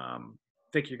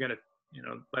think you're going to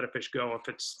let a fish go if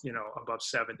it's above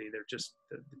 70. They're just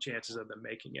the chances of them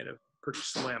making it are pretty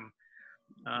slim.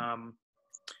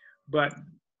 But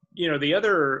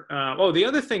the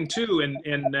other thing too,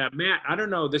 and Matt, I don't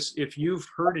know if you've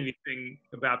heard anything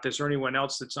about this, or anyone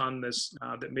else that's on this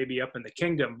that may be up in the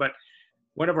kingdom, but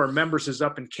one of our members is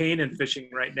up in Canaan fishing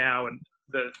right now, and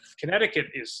the Connecticut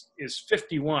is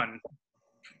 51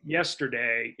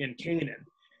 yesterday in Canaan,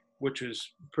 which was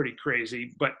pretty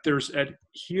crazy. But there's a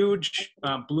huge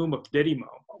bloom of didymo.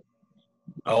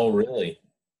 Oh, really?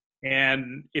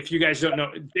 And if you guys don't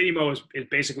know, didymo is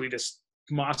basically this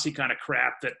mossy kind of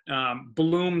crap that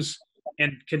blooms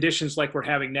in conditions like we're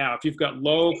having now. If you've got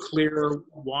low, clear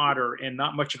water and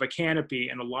not much of a canopy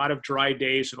and a lot of dry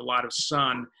days and a lot of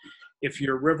sun, if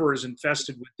your river is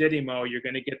infested with didymo, you're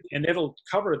going to get, and it'll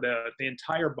cover the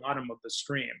entire bottom of the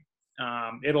stream.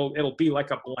 It'll be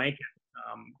like a blanket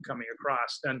coming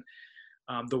across. And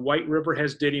the White River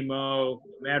has didymo,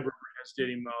 the Mad River has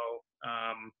didymo,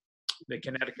 the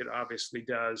Connecticut obviously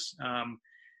does.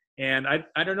 And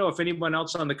I don't know if anyone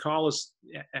else on the call has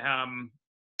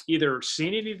either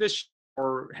seen any of this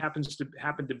or happen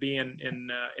to be in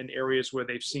areas where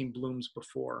they've seen blooms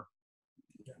before.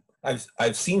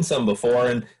 I've seen some before,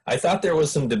 and I thought there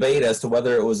was some debate as to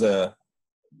whether it was a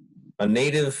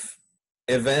native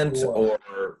event or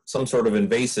some sort of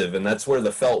invasive, and that's where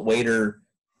the felt wader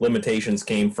limitations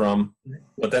came from.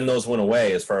 But then those went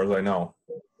away, as far as I know.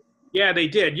 Yeah, they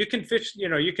did. You can fish,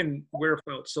 you can wear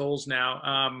felt soles now.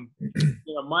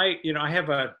 I have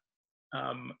a,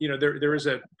 there is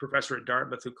a professor at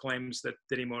Dartmouth who claims that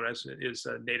didymo is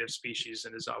a native species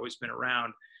and has always been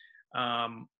around.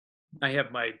 I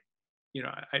have my,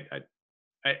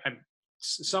 I'm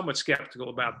somewhat skeptical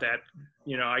about that.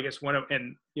 I guess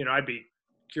I'd be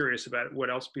curious about what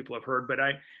else people have heard. But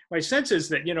my sense is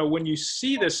that, when you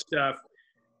see this stuff,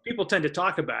 people tend to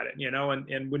talk about it,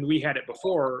 and when we had it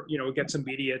before, we get some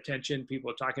media attention, people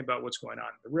are talking about what's going on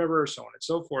in the river, so on and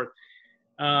so forth.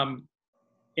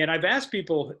 And I've asked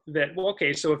people that, well,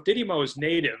 okay, so if didymo is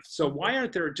native, so why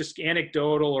aren't there just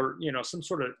anecdotal or, some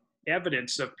sort of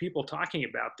evidence of people talking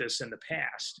about this in the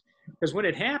past? Because when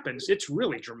it happens, it's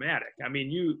really dramatic. I mean,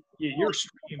 your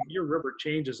stream, your river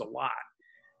changes a lot.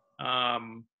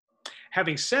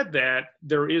 Having said that,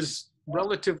 there's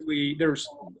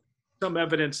some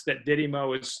evidence that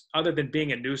didymo is, other than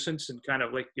being a nuisance and kind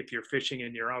of like if you're fishing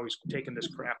and you're always taking this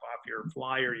crap off your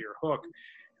fly or your hook,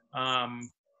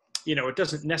 it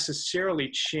doesn't necessarily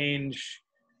change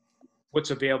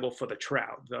what's available for the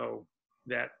trout, though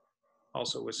that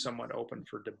also was somewhat open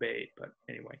for debate. But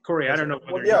anyway, Corey, I don't know.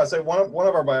 Well, yeah, so one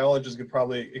of our biologists could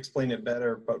probably explain it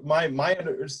better, but my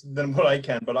than what I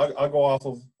can, but I'll go off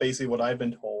of basically what I've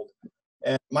been told.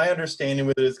 And my understanding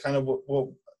with it is kind of what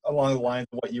along the lines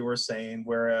of what you were saying,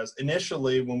 whereas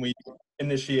initially when we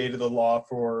initiated the law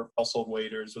for household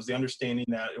waders was the understanding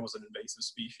that it was an invasive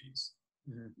species.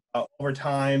 Mm-hmm. Over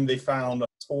time, they found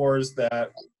spores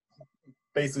that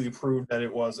basically proved that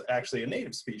it was actually a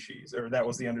native species, or that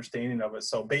was the understanding of it.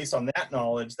 So based on that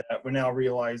knowledge, that we're now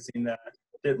realizing that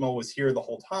Ditmo was here the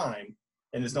whole time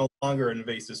and is no longer an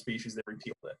invasive species, they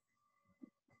repealed it.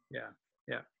 Yeah.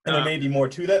 And there may be more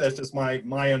to that. That's just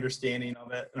my understanding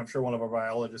of it. And I'm sure one of our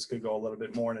biologists could go a little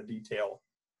bit more into detail.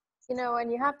 You know,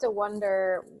 and you have to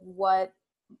wonder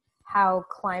how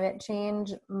climate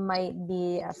change might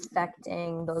be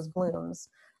affecting those blooms,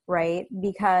 right?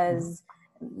 Because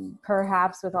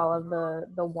perhaps with all of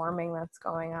the warming that's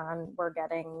going on, we're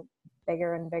getting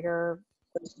bigger and bigger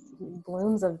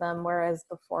blooms of them, whereas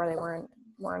before they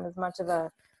wasn't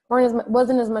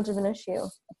as much of an issue.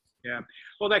 Yeah,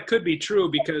 well, that could be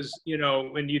true because, you know,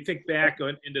 when you think back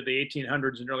into the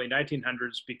 1800s and early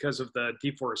 1900s, because of the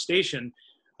deforestation,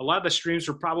 a lot of the streams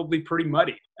were probably pretty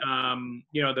muddy.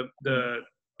 You know, the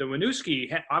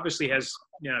Winooski obviously has,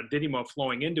 you know, Ditmo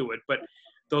flowing into it, but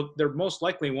there most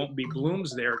likely won't be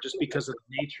blooms there just because of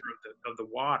the nature of the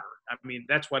water. I mean,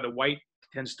 that's why the white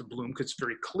tends to bloom, because it's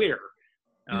very clear.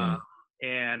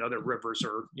 And other rivers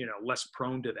are, you know, less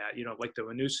prone to that. You know, like the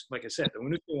Winooski, like I said, the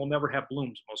Winooski will never have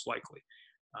blooms most likely,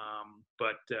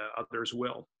 but others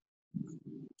will.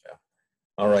 Yeah.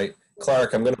 All right,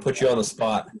 Clark, I'm going to put you on the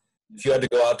spot. If you had to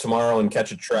go out tomorrow and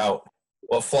catch a trout,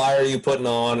 what fly are you putting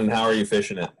on and how are you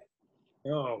fishing it?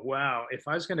 Oh, wow. If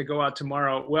I was going to go out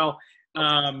tomorrow, well, if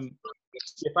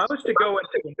I was to go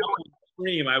into an upland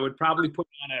stream, I would probably put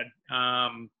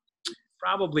on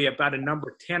probably about a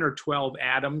number 10 or 12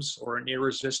 Adams or an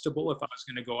Irresistible if I was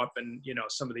going to go up in, you know,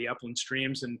 some of the upland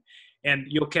streams, and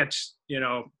you'll catch, you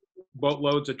know,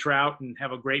 boatloads of trout and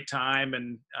have a great time.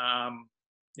 And,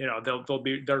 you know,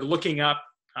 they're looking up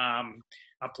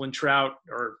upland trout,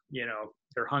 or, you know,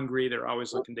 they're hungry. They're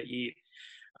always looking to eat.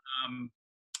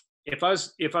 If I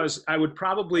was going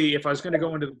to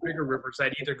go into the bigger rivers,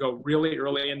 I'd either go really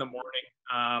early in the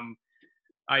morning.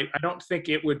 I don't think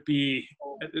it would be,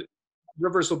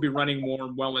 rivers will be running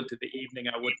warm well into the evening.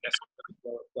 I wouldn't necessarily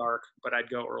go at dark, but I'd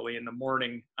go early in the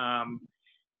morning.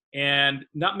 And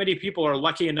not many people are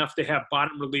lucky enough to have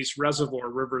bottom release reservoir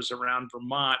rivers around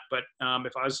Vermont. But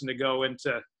if I was going to go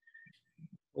into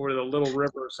or the Little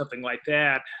River or something like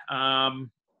that,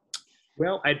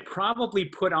 well, I'd probably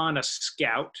put on a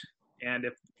Scout. And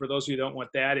if, for those of you who don't know what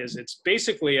that is, it's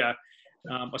basically a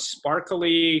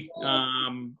sparkly,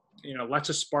 you know, lots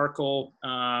of sparkle,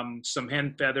 some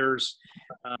hen feathers,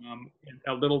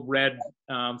 a little red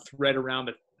thread around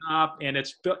the top, and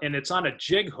it's on a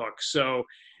jig hook. So,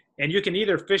 and you can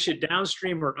either fish it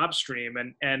downstream or upstream.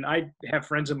 And I have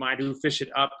friends of mine who fish it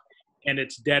up, and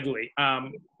it's deadly.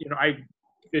 You know, I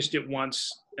fished it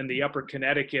once in the upper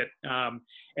Connecticut,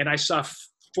 and I saw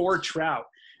 4 trout,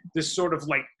 this sort of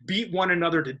like beat one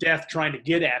another to death trying to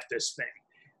get at this thing.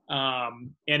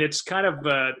 And it's kind of,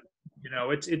 you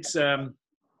know, it's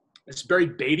very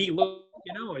baity look,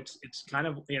 you know, it's kind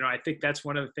of, you know, I think that's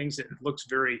one of the things that looks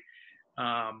very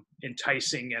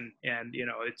enticing, and you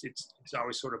know, it's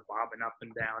always sort of bobbing up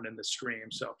and down in the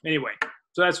stream. So anyway,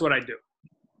 so that's what I do.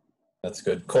 That's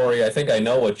good. Corey, I think I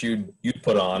know what you'd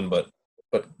put on, but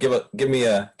give me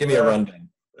a rundown.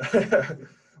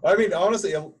 I mean,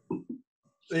 honestly,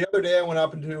 the other day I went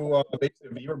up into basically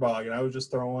a beaver bog, and I was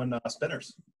just throwing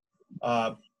spinners.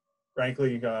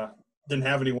 Frankly, didn't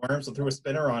have any worms, so threw a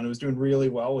spinner on. It was doing really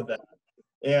well with that.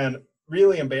 And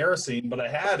really embarrassing, but I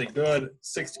had a good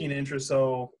 16-inch or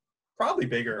so, probably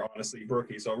bigger, honestly,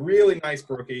 brookie. So really nice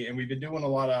brookie, and we've been doing a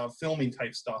lot of filming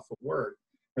type stuff with work.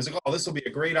 I was like, oh, this will be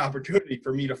a great opportunity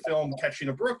for me to film catching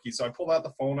a brookie. So I pulled out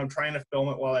the phone. I'm trying to film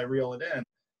it while I reel it in.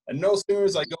 And no sooner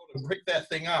as I go to break that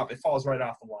thing up, it falls right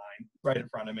off the line, right in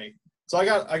front of me. So I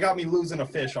got me losing a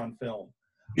fish on film.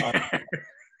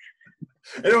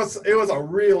 It was a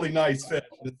really nice fish.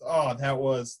 That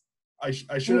was I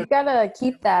should. You've got to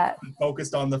keep that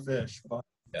focused on the fish. But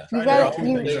yeah, they're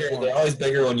always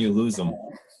bigger when you lose them.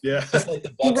 Yeah, just like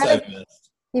the bucks I've missed.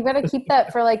 You've got to keep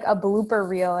that for like a blooper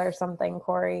reel or something,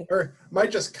 Corey. Or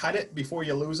might just cut it before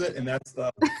you lose it, and that's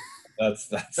the.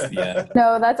 That's yeah.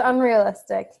 No, that's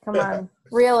unrealistic. Come on,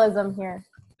 realism here.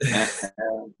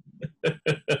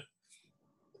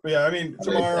 But yeah, I mean,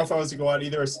 tomorrow if I was to go out,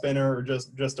 either a spinner or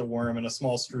just a worm in a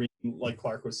small stream, like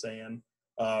Clark was saying,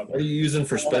 What are you using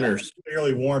for spinners?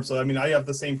 Fairly warm, so I mean, I have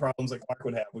the same problems that Clark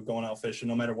would have with going out fishing,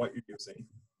 no matter what you're using.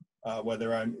 Whether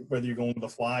you're going with a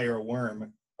fly or a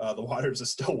worm, the waters are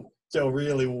still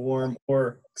really warm,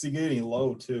 or because you're getting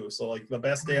low too. So like the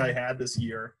best day I had this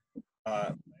year,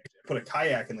 I put a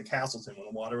kayak in the Castleton when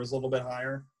the water was a little bit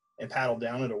higher, and paddled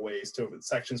down it a ways to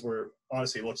sections where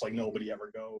honestly it looks like nobody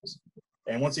ever goes.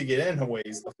 And once you get in a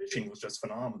ways, the fishing was just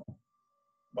phenomenal.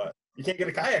 But you can't get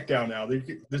a kayak down now.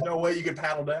 There's no way you could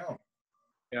paddle down.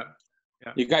 Yeah.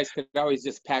 You guys could always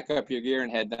just pack up your gear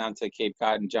and head down to Cape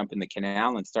Cod and jump in the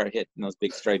canal and start hitting those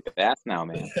big striped bass now,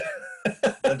 man.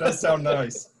 That does sound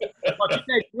nice. Well,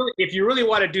 if you really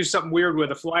want to do something weird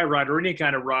with a fly rod or any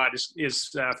kind of rod,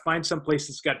 is find some place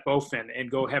that's got bowfin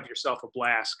and go have yourself a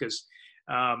blast. Because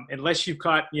unless you've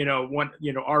caught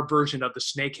our version of the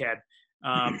snakehead,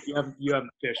 you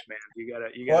haven't fished, man. You gotta.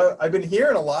 Well, I've been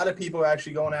hearing a lot of people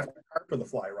actually going after carp with a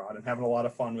fly rod and having a lot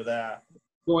of fun with that.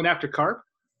 Going after carp?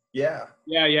 Yeah.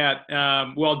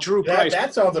 Yeah. Well, Drew Price.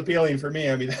 That sounds appealing for me.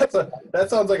 I mean, that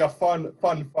sounds like a fun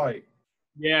fight.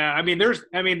 Yeah, I mean,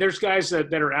 there's guys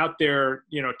that are out there,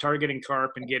 targeting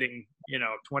carp and getting,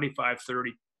 25,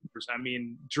 30. I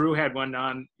mean, Drew had one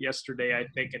on yesterday. I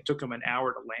think it took him an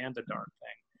hour to land the darn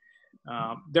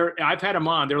thing. I've had them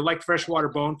on. They're like freshwater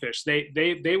bonefish.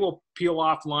 They will peel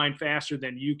off line faster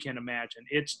than you can imagine.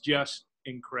 It's just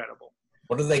incredible.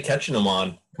 What are they catching them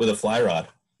on with a fly rod?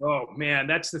 Oh man,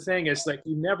 that's the thing. It's like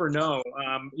you never know.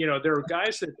 There are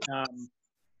guys that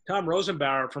Tom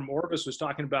Rosenbauer from Orvis was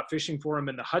talking about fishing for him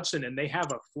in the Hudson, and they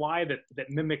have a fly that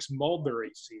mimics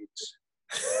mulberry seeds.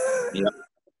 Yep.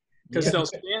 Because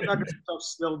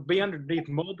they'll be underneath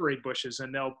mulberry bushes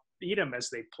and they'll eat them as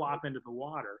they plop into the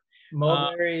water.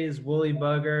 Mulberries, woolly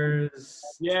buggers.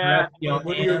 Yeah.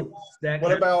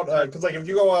 What about because like if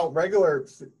you go out regular,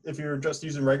 if you're just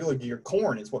using regular gear,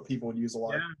 corn is what people would use a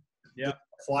lot. Yeah.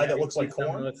 A fly that looks like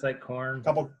corn. Looks like corn. A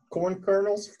couple corn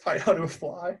kernels tied onto a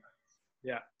fly.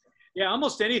 Yeah,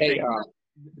 almost anything.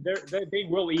 They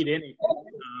will eat anything.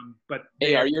 But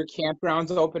hey, are your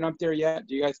campgrounds open up there yet?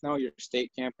 Do you guys know your state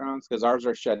campgrounds? Because ours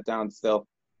are shut down still.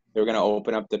 They were going to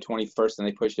open up the 21st, and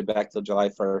they pushed it back till July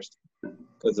 1st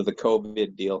because of the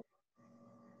COVID deal.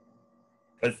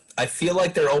 I feel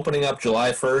like they're opening up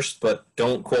July 1st, but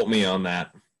don't quote me on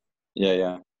that.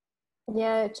 Yeah.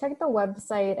 Yeah, check the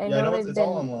website. I know it's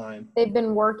all online. They've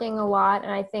been working a lot,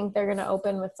 and I think they're going to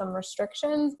open with some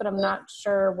restrictions, but I'm not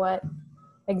sure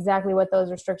exactly what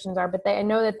those restrictions are. But I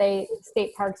know that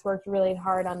state parks worked really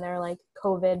hard on their like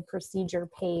COVID procedure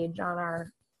page on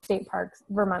our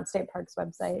Vermont State Parks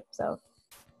website. So.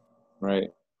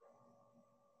 Right.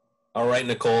 All right,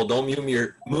 Nicole, don't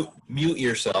mute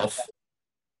yourself.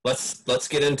 Let's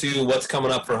get into what's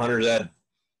coming up for Hunter's Ed.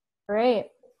 Great.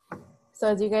 So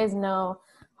as you guys know,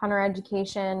 hunter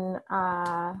education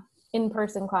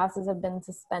in-person classes have been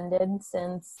suspended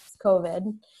since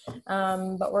COVID,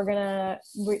 but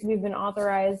we've been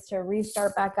authorized to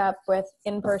restart back up with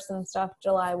in-person stuff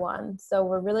July 1. So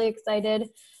we're really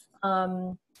excited.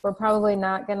 We're probably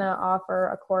not going to offer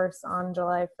a course on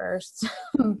July 1st,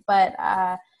 but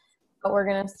we're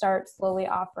going to start slowly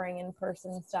offering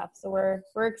in-person stuff. So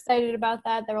we're excited about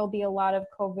that. There will be a lot of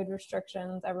COVID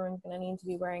restrictions. Everyone's going to need to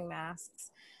be wearing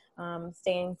masks,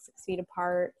 staying 6 feet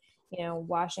apart,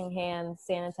 washing hands,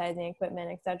 sanitizing equipment,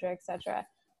 et cetera, et cetera.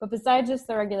 But besides just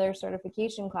the regular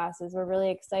certification classes, we're really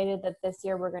excited that this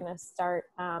year we're going to start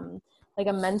like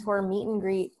a mentor meet and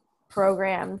greet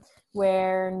program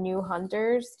where new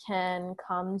hunters can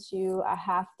come to a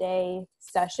half-day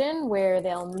session where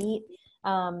they'll meet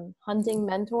hunting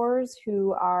mentors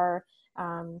who are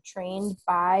trained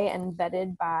by and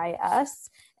vetted by us.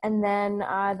 And then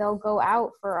they'll go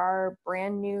out for our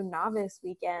brand new novice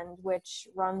weekend, which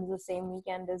runs the same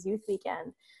weekend as youth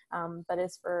weekend, but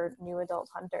is for new adult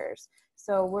hunters.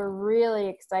 So we're really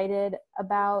excited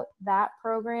about that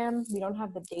program. We don't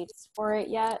have the dates for it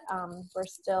yet. We're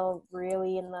still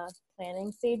really in the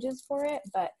planning stages for it.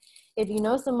 But if you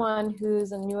know someone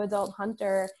who's a new adult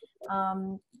hunter,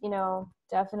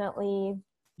 definitely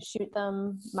shoot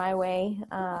them my way.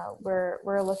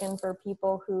 We're looking for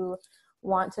people who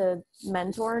want to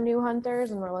mentor new hunters,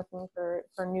 and we're looking for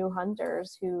new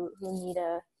hunters who need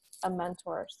a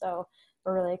mentor. So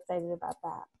we're really excited about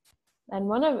that. And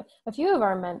a few of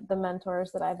the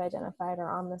mentors that I've identified are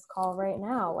on this call right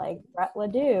now, like Brett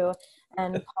Ledoux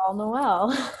and Paul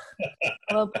Noel.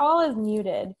 Although Paul is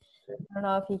muted. I don't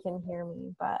know if he can hear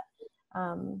me, but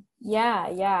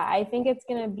I think it's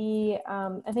going to be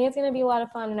a lot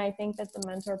of fun. And I think that the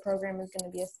mentor program is going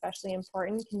to be especially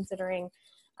important considering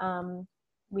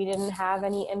we didn't have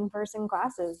any in-person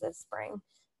classes this spring.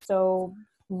 So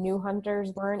new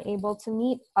hunters weren't able to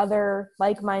meet other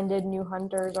like-minded new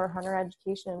hunters or hunter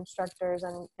education instructors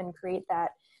and create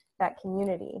that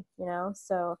community, you know?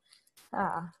 So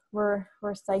we're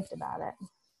psyched about it.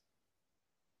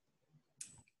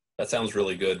 That sounds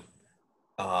really good.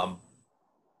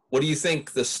 What do you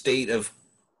think the state of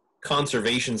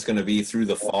conservation is going to be through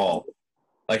the fall?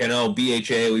 Like, I know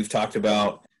BHA, we've talked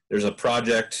about, there's a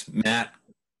project Matt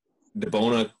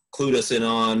DeBona clued us in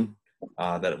on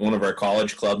that one of our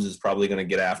college clubs is probably going to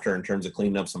get after in terms of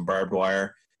cleaning up some barbed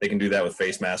wire. They can do that with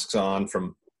face masks on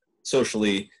from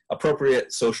socially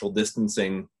appropriate social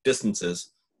distances.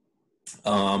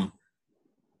 I'm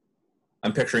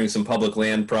picturing some public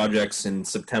land projects in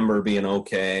September being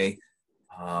okay.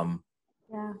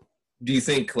 Yeah. Do you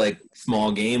think like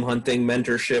small game hunting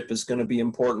mentorship is going to be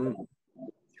important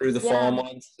through the fall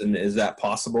months? And is that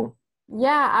possible?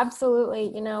 Yeah,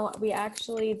 absolutely. You know, we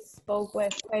actually spoke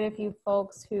with quite a few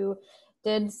folks who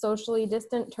did socially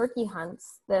distant turkey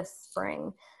hunts this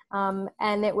spring.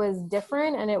 And it was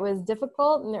different and it was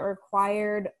difficult and it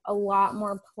required a lot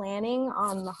more planning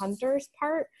on the hunter's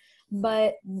part,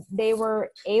 but they were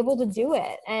able to do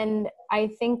it. And I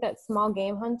think that small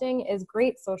game hunting is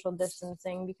great social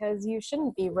distancing because you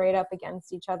shouldn't be right up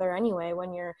against each other anyway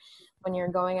when you're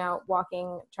going out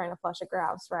walking, trying to flush a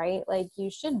grouse, right? Like you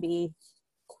should be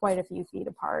quite a few feet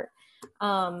apart.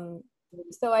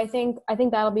 So I think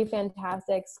that'll be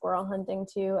fantastic. Squirrel hunting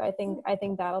too. I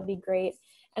think that'll be great.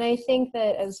 And I think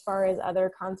that as far as other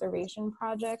conservation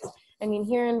projects, I mean,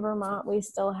 here in Vermont, we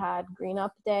still had Green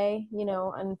Up Day, you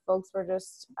know, and folks were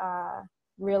just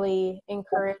really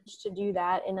encouraged to do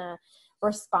that in a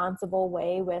responsible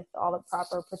way with all the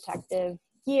proper protective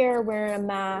gear, wearing a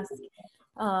mask,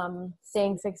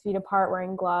 staying 6 feet apart,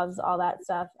 wearing gloves, all that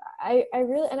stuff. I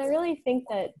really think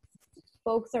that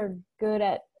folks are good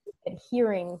at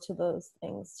adhering to those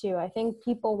things too. I think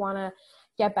people want to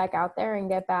get back out there and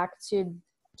get back to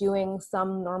doing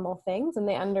some normal things, and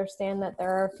they understand that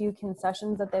there are a few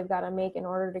concessions that they've got to make in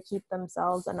order to keep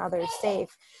themselves and others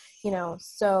safe, you know.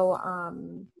 So I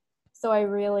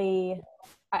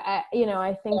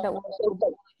think that we'll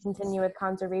continue with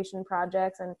conservation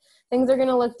projects, and things are going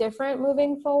to look different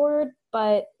moving forward,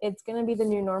 but it's going to be the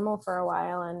new normal for a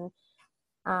while,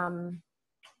 and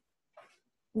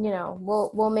you know,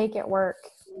 we'll make it work.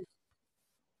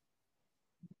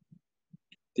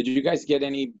 Did you guys get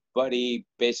anybody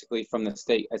basically from the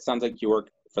state? It sounds like you work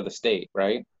for the state,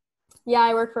 right? Yeah,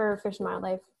 I work for Fish and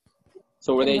Wildlife.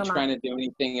 So were they trying to do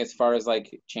anything as far as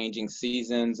like changing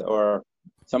seasons, or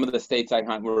some of the states I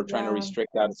hunt were trying to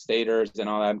restrict out-of-staters and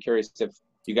all that? I'm curious if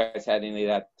you guys had any of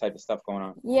that type of stuff going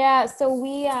on. Yeah, so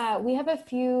we have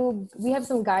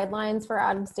some guidelines for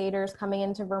out-of-staters coming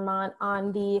into Vermont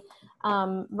on the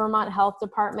Vermont Health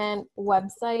Department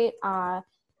website. I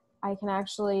can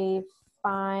actually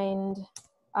find,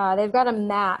 they've got a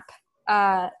map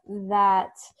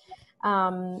that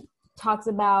talks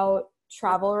about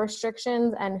travel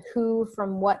restrictions and who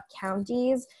from what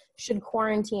counties should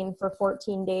quarantine for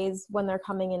 14 days when they're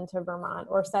coming into Vermont,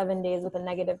 or 7 days with a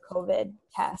negative COVID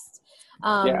test.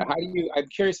 I'm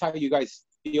curious how you guys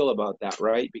feel about that,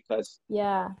 right? Because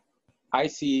I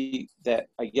see that,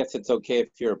 I guess it's okay if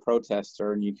you're a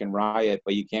protester and you can riot,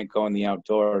 but you can't go in the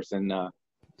outdoors and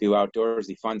do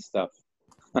outdoorsy fun stuff.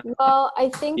 Well, I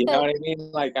think you know what I mean?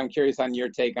 Like, I'm curious on your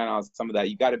take on some of that.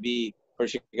 You got to be,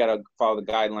 first you got to follow the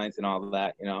guidelines and all of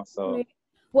that, you know, so.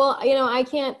 Well, you know, I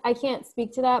can't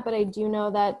speak to that, but I do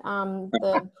know that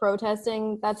the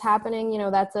protesting that's happening, you know,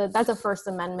 that's a First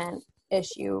Amendment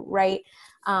issue, right?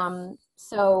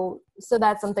 So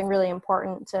that's something really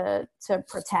important to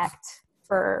protect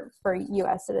for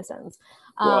U.S. citizens.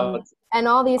 And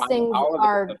all these things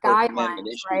are guidelines,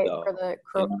 right, for the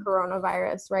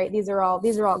coronavirus, right? These are all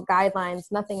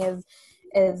guidelines. Nothing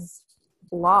is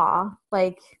law.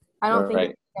 Like, I don't think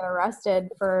you get arrested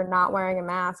for not wearing a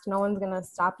mask. No one's going to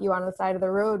stop you on the side of the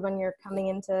road when you're coming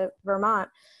into Vermont.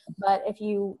 But if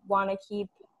you want to keep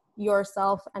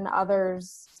yourself and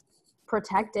others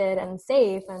protected and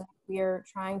safe, and we're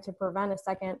trying to prevent a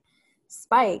second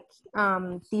spike,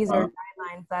 these are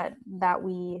guidelines that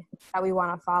we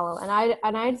want to follow.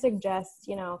 And I'd suggest,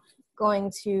 you know,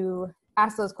 going to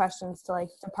ask those questions to like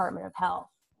Department of Health,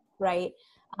 right?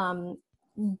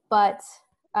 But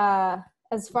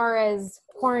as far as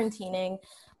quarantining,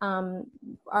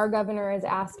 our governor is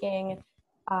asking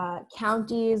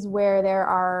counties where there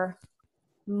are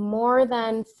more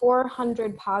than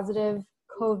 400 positive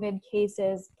COVID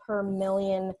cases per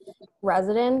million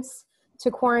residents to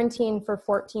quarantine for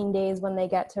 14 days when they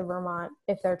get to Vermont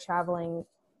if they're traveling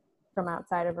from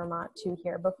outside of Vermont to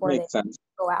here before Makes they sense.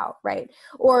 go out, right?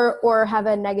 Or have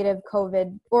a negative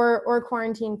COVID, or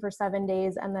quarantine for 7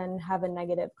 days and then have a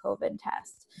negative COVID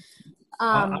test.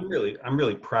 I'm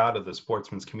really proud of the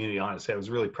sportsman's community. Honestly, I was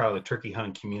really proud of the turkey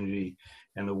hunting community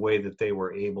and the way that they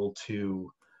were able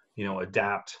to,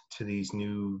 adapt to these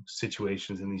new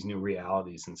situations and these new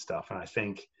realities and stuff. And I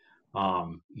think,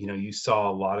 you saw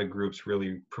a lot of groups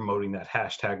really promoting that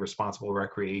hashtag responsible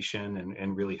recreation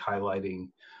and really highlighting,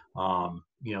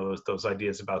 those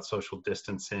ideas about social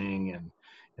distancing and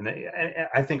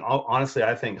I think, honestly,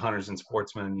 I think hunters and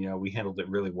sportsmen, we handled it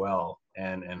really well,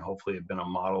 and hopefully have been a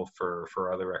model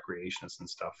for other recreationists and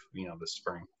stuff, this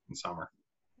spring and summer.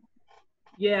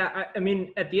 Yeah, I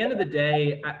mean, at the end of the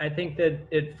day, I think that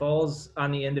it falls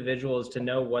on the individuals to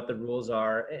know what the rules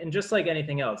are. And just like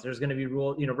anything else, there's going to be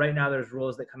rules, right now there's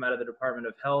rules that come out of the Department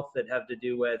of Health that have to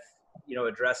do with,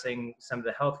 addressing some of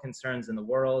the health concerns in the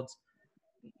world.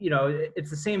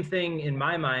 It's the same thing in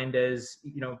my mind as,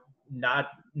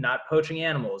 not poaching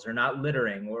animals or not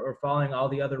littering or following all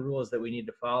the other rules that we need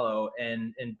to follow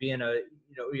and being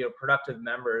productive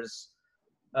members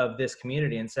of this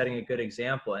community and setting a good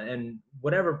example. And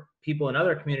whatever people in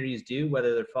other communities do,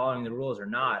 whether they're following the rules or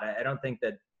not, I don't think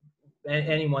that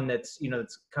anyone that's,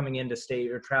 that's coming into state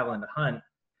or traveling to hunt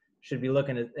should be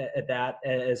looking at that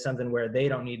as something where they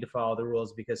don't need to follow the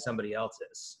rules because somebody else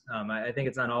is. I think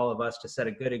it's on all of us to set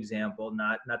a good example,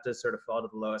 not to sort of fall to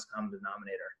the lowest common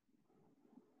denominator.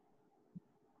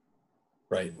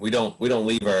 Right. We don't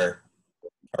leave our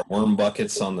worm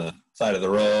buckets on the side of the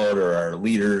road or our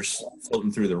leaders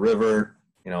floating through the river.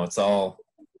 It's all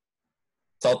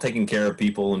taking care of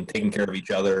people and taking care of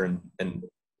each other and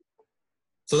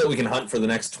so that we can hunt for the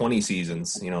next 20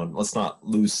 seasons. Let's not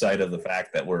lose sight of the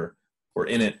fact that we're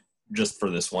in it just for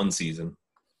this one season.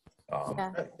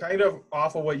 Kind of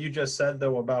off of what you just said,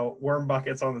 though, about worm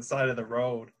buckets on the side of the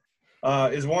road,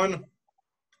 is one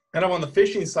kind of on the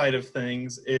fishing side of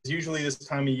things. Is usually this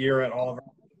time of year at all of our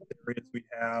areas we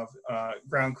have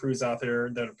ground crews out there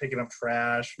that are picking up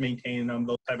trash, maintaining them,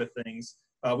 those type of things.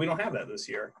 We don't have that this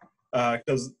year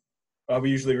because we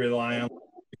usually rely on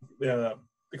the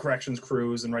corrections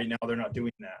crews, and right now they're not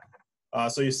doing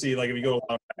that. So you see, like if you go to a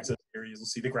lot of access areas, you'll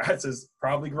see the grass has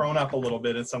probably grown up a little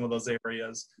bit in some of those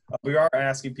areas. We are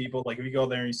asking people, like if you go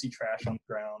there and you see trash on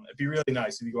the ground, it'd be really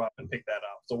nice if you go out and pick that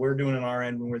up. So we're doing it on our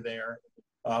end when we're there.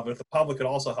 But if the public could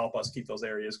also help us keep those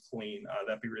areas clean,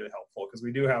 that'd be really helpful. Because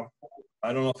we do have,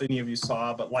 I don't know if any of you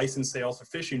saw, but license sales for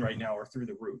fishing right now are through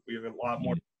the roof. We have a lot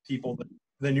more people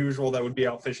than usual that would be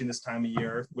out fishing this time of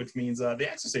year, which means the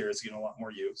access area is getting a lot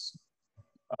more use.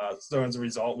 So as a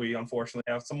result, we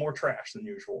unfortunately have some more trash than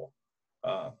usual.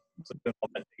 So all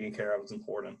that taken care of is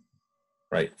important.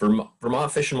 Right.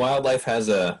 Vermont Fish and Wildlife has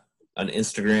an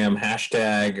Instagram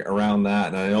hashtag around that.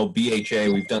 And I know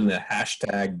BHA, we've done the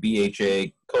hashtag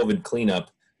BHA COVID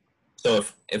cleanup. So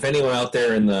if anyone out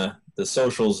there in the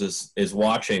socials is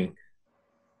watching,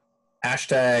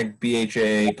 hashtag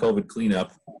BHA COVID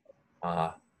cleanup,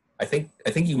 I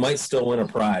think you might still win a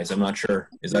prize. I'm not sure.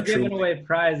 Is that true? We're giving away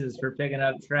prizes for picking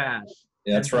up trash.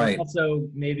 Yeah, that's right. I'm also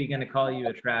maybe going to call you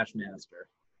a trash master.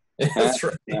 That's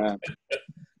right.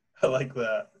 I like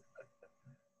that.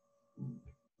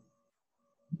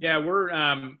 Yeah, we're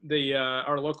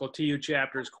our local TU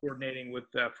chapter is coordinating with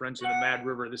Friends of the Mad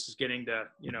River. This is getting the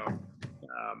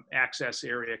access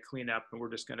area cleanup, and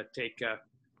we're just going to take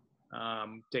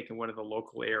taking one of the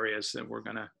local areas, and we're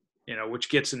going to which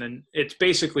gets in. It's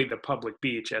basically the public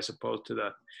beach as opposed to the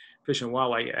Fish and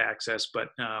Wildlife access, but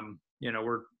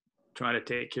we're trying to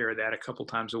take care of that a couple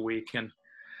times a week, and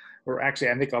I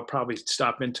think I'll probably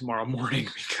stop in tomorrow morning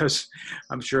because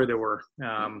I'm sure there were.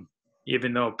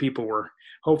 Even though people were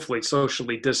hopefully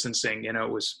socially distancing, it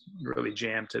was really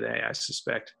jammed today, I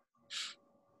suspect.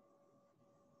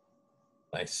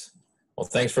 Nice. Well,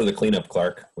 thanks for the cleanup,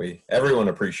 Clark. Everyone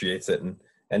appreciates it.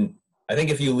 And I think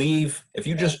if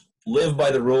you just live by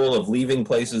the rule of leaving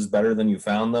places better than you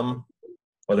found them,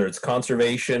 whether it's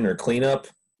conservation or cleanup,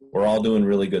 we're all doing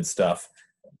really good stuff.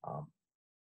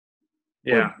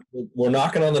 Yeah. We're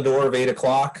knocking on the door of 8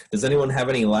 o'clock. Does anyone have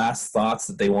any last thoughts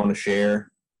that they want to share?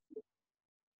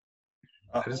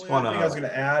 I was going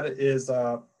to add is,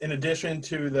 in addition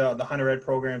to the Hunter Ed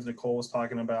programs Nicole was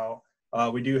talking about,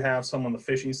 we do have some on the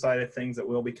fishing side of things that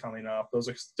will be coming up. Those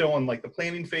are still in like the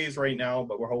planning phase right now,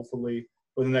 but we're hopefully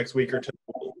within the next week or two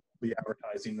we'll be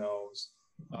advertising those.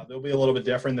 They'll be a little bit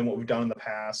different than what we've done in the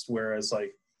past, whereas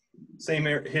like same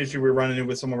issue we're running into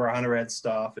with some of our Hunter Ed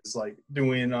stuff is like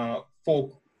doing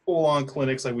full on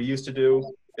clinics like we used to do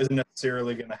isn't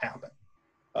necessarily going to happen.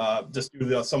 just due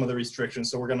to some of the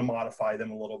restrictions. So we're going to modify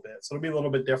them a little bit. So it'll be a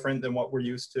little bit different than what we're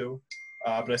used to,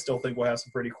 but I still think we'll have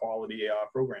some pretty quality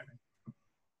programming.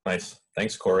 Nice.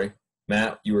 Thanks, Corey.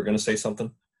 Matt, you were going to say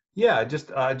something? Yeah, I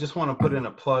just want to put in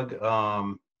a plug.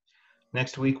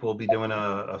 Next week, we'll be doing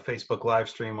a Facebook live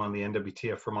stream on the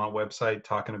NWTF Vermont website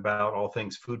talking about all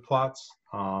things food plots.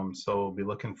 So we'll be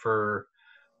looking for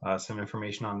some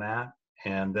information on that.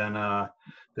 And then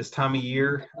this time of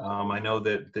year, I know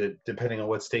that depending on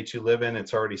what state you live in,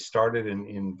 it's already started.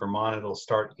 In Vermont, it'll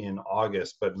start in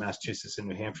August, but Massachusetts and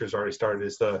New Hampshire has already started,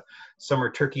 is the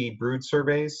summer turkey brood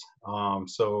surveys.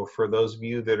 So for those of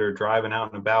you that are driving out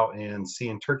and about and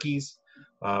seeing turkeys,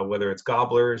 whether it's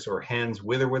gobblers or hens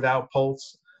with or without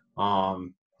poults,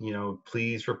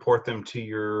 please report them to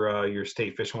your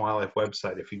state Fish and Wildlife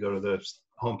website. If you go to the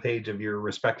homepage of your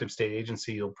respective state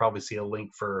agency, you'll probably see a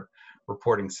link for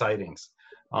reporting sightings.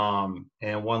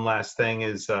 And one last thing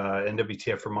is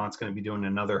NWTF Vermont's going to be doing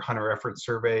another hunter effort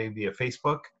survey via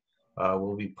Facebook.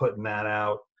 We'll be putting that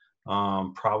out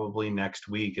probably next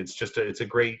week. It's a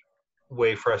great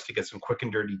way for us to get some quick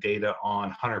and dirty data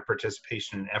on hunter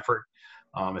participation and effort.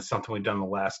 It's something we've done the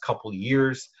last couple of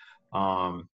years,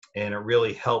 and it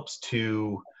really helps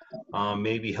to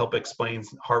maybe help explain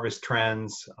harvest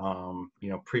trends,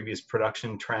 previous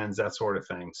production trends, that sort of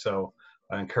thing. So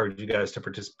I encourage you guys to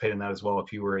participate in that as well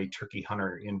if you were a turkey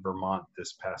hunter in Vermont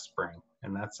this past spring.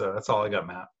 And that's all I got,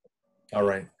 Matt. All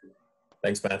right.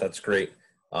 Thanks, Matt. That's great.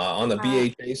 On the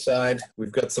BHA side,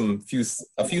 we've got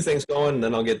a few things going, and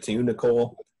then I'll get to you,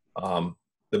 Nicole.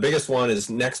 The biggest one is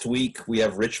next week we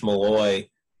have Rich Malloy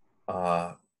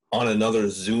on another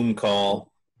Zoom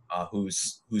call,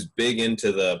 who's big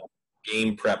into the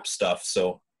game prep stuff.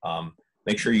 So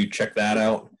make sure you check that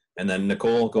out. And then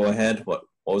Nicole, go ahead. What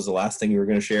was the last thing you were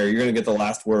going to share? You're going to get the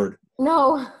last word.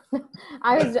 No,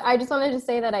 I just wanted to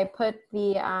say that I put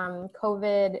the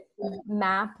COVID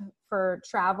map for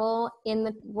travel in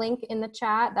the link in the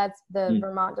chat. That's the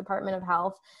Vermont Department of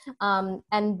Health.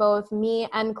 And both me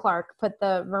and Clark put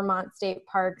the Vermont State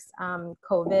Parks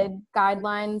COVID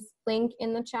guidelines link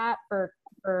in the chat for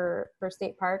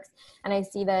state parks. And I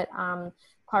see that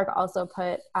Clark also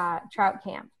put trout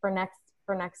camp for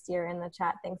next year in the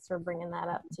chat. Thanks for bringing that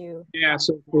up too. Yeah,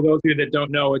 so for those of you that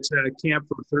don't know, it's a camp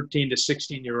for 13 to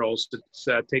 16-year-olds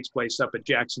that takes place up at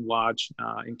Jackson Lodge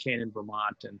in Canaan,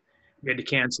 Vermont. And we had to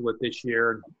cancel it this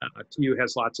year. TU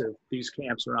has lots of these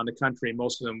camps around the country.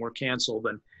 Most of them were canceled,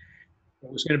 and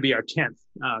it was going to be our 10th.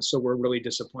 So we're really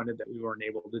disappointed that we weren't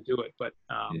able to do it. But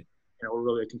we're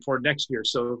really looking forward next year.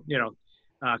 So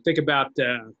think about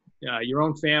your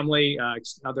own family,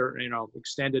 other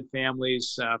extended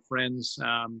families, friends,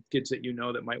 kids that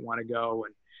that might want to go,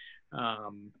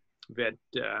 and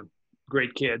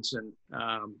great kids, and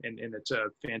it's a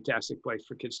fantastic place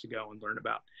for kids to go and learn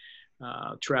about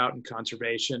trout and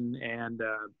conservation, and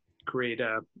create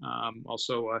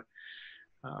also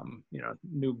a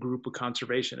new group of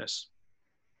conservationists.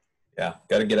 Yeah,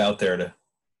 got to get out there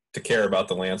to care about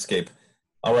the landscape.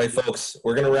 All right, folks,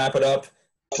 we're going to wrap it up.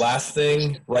 Last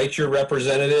thing, write your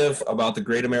representative about the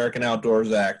Great American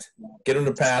Outdoors Act. Get them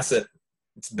to pass it.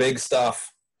 It's big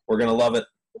stuff. We're going to love it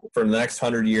for the next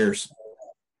 100 years.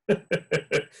 All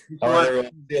right,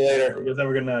 everyone. See you later. Have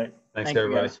a good night. Thanks,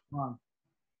 everybody.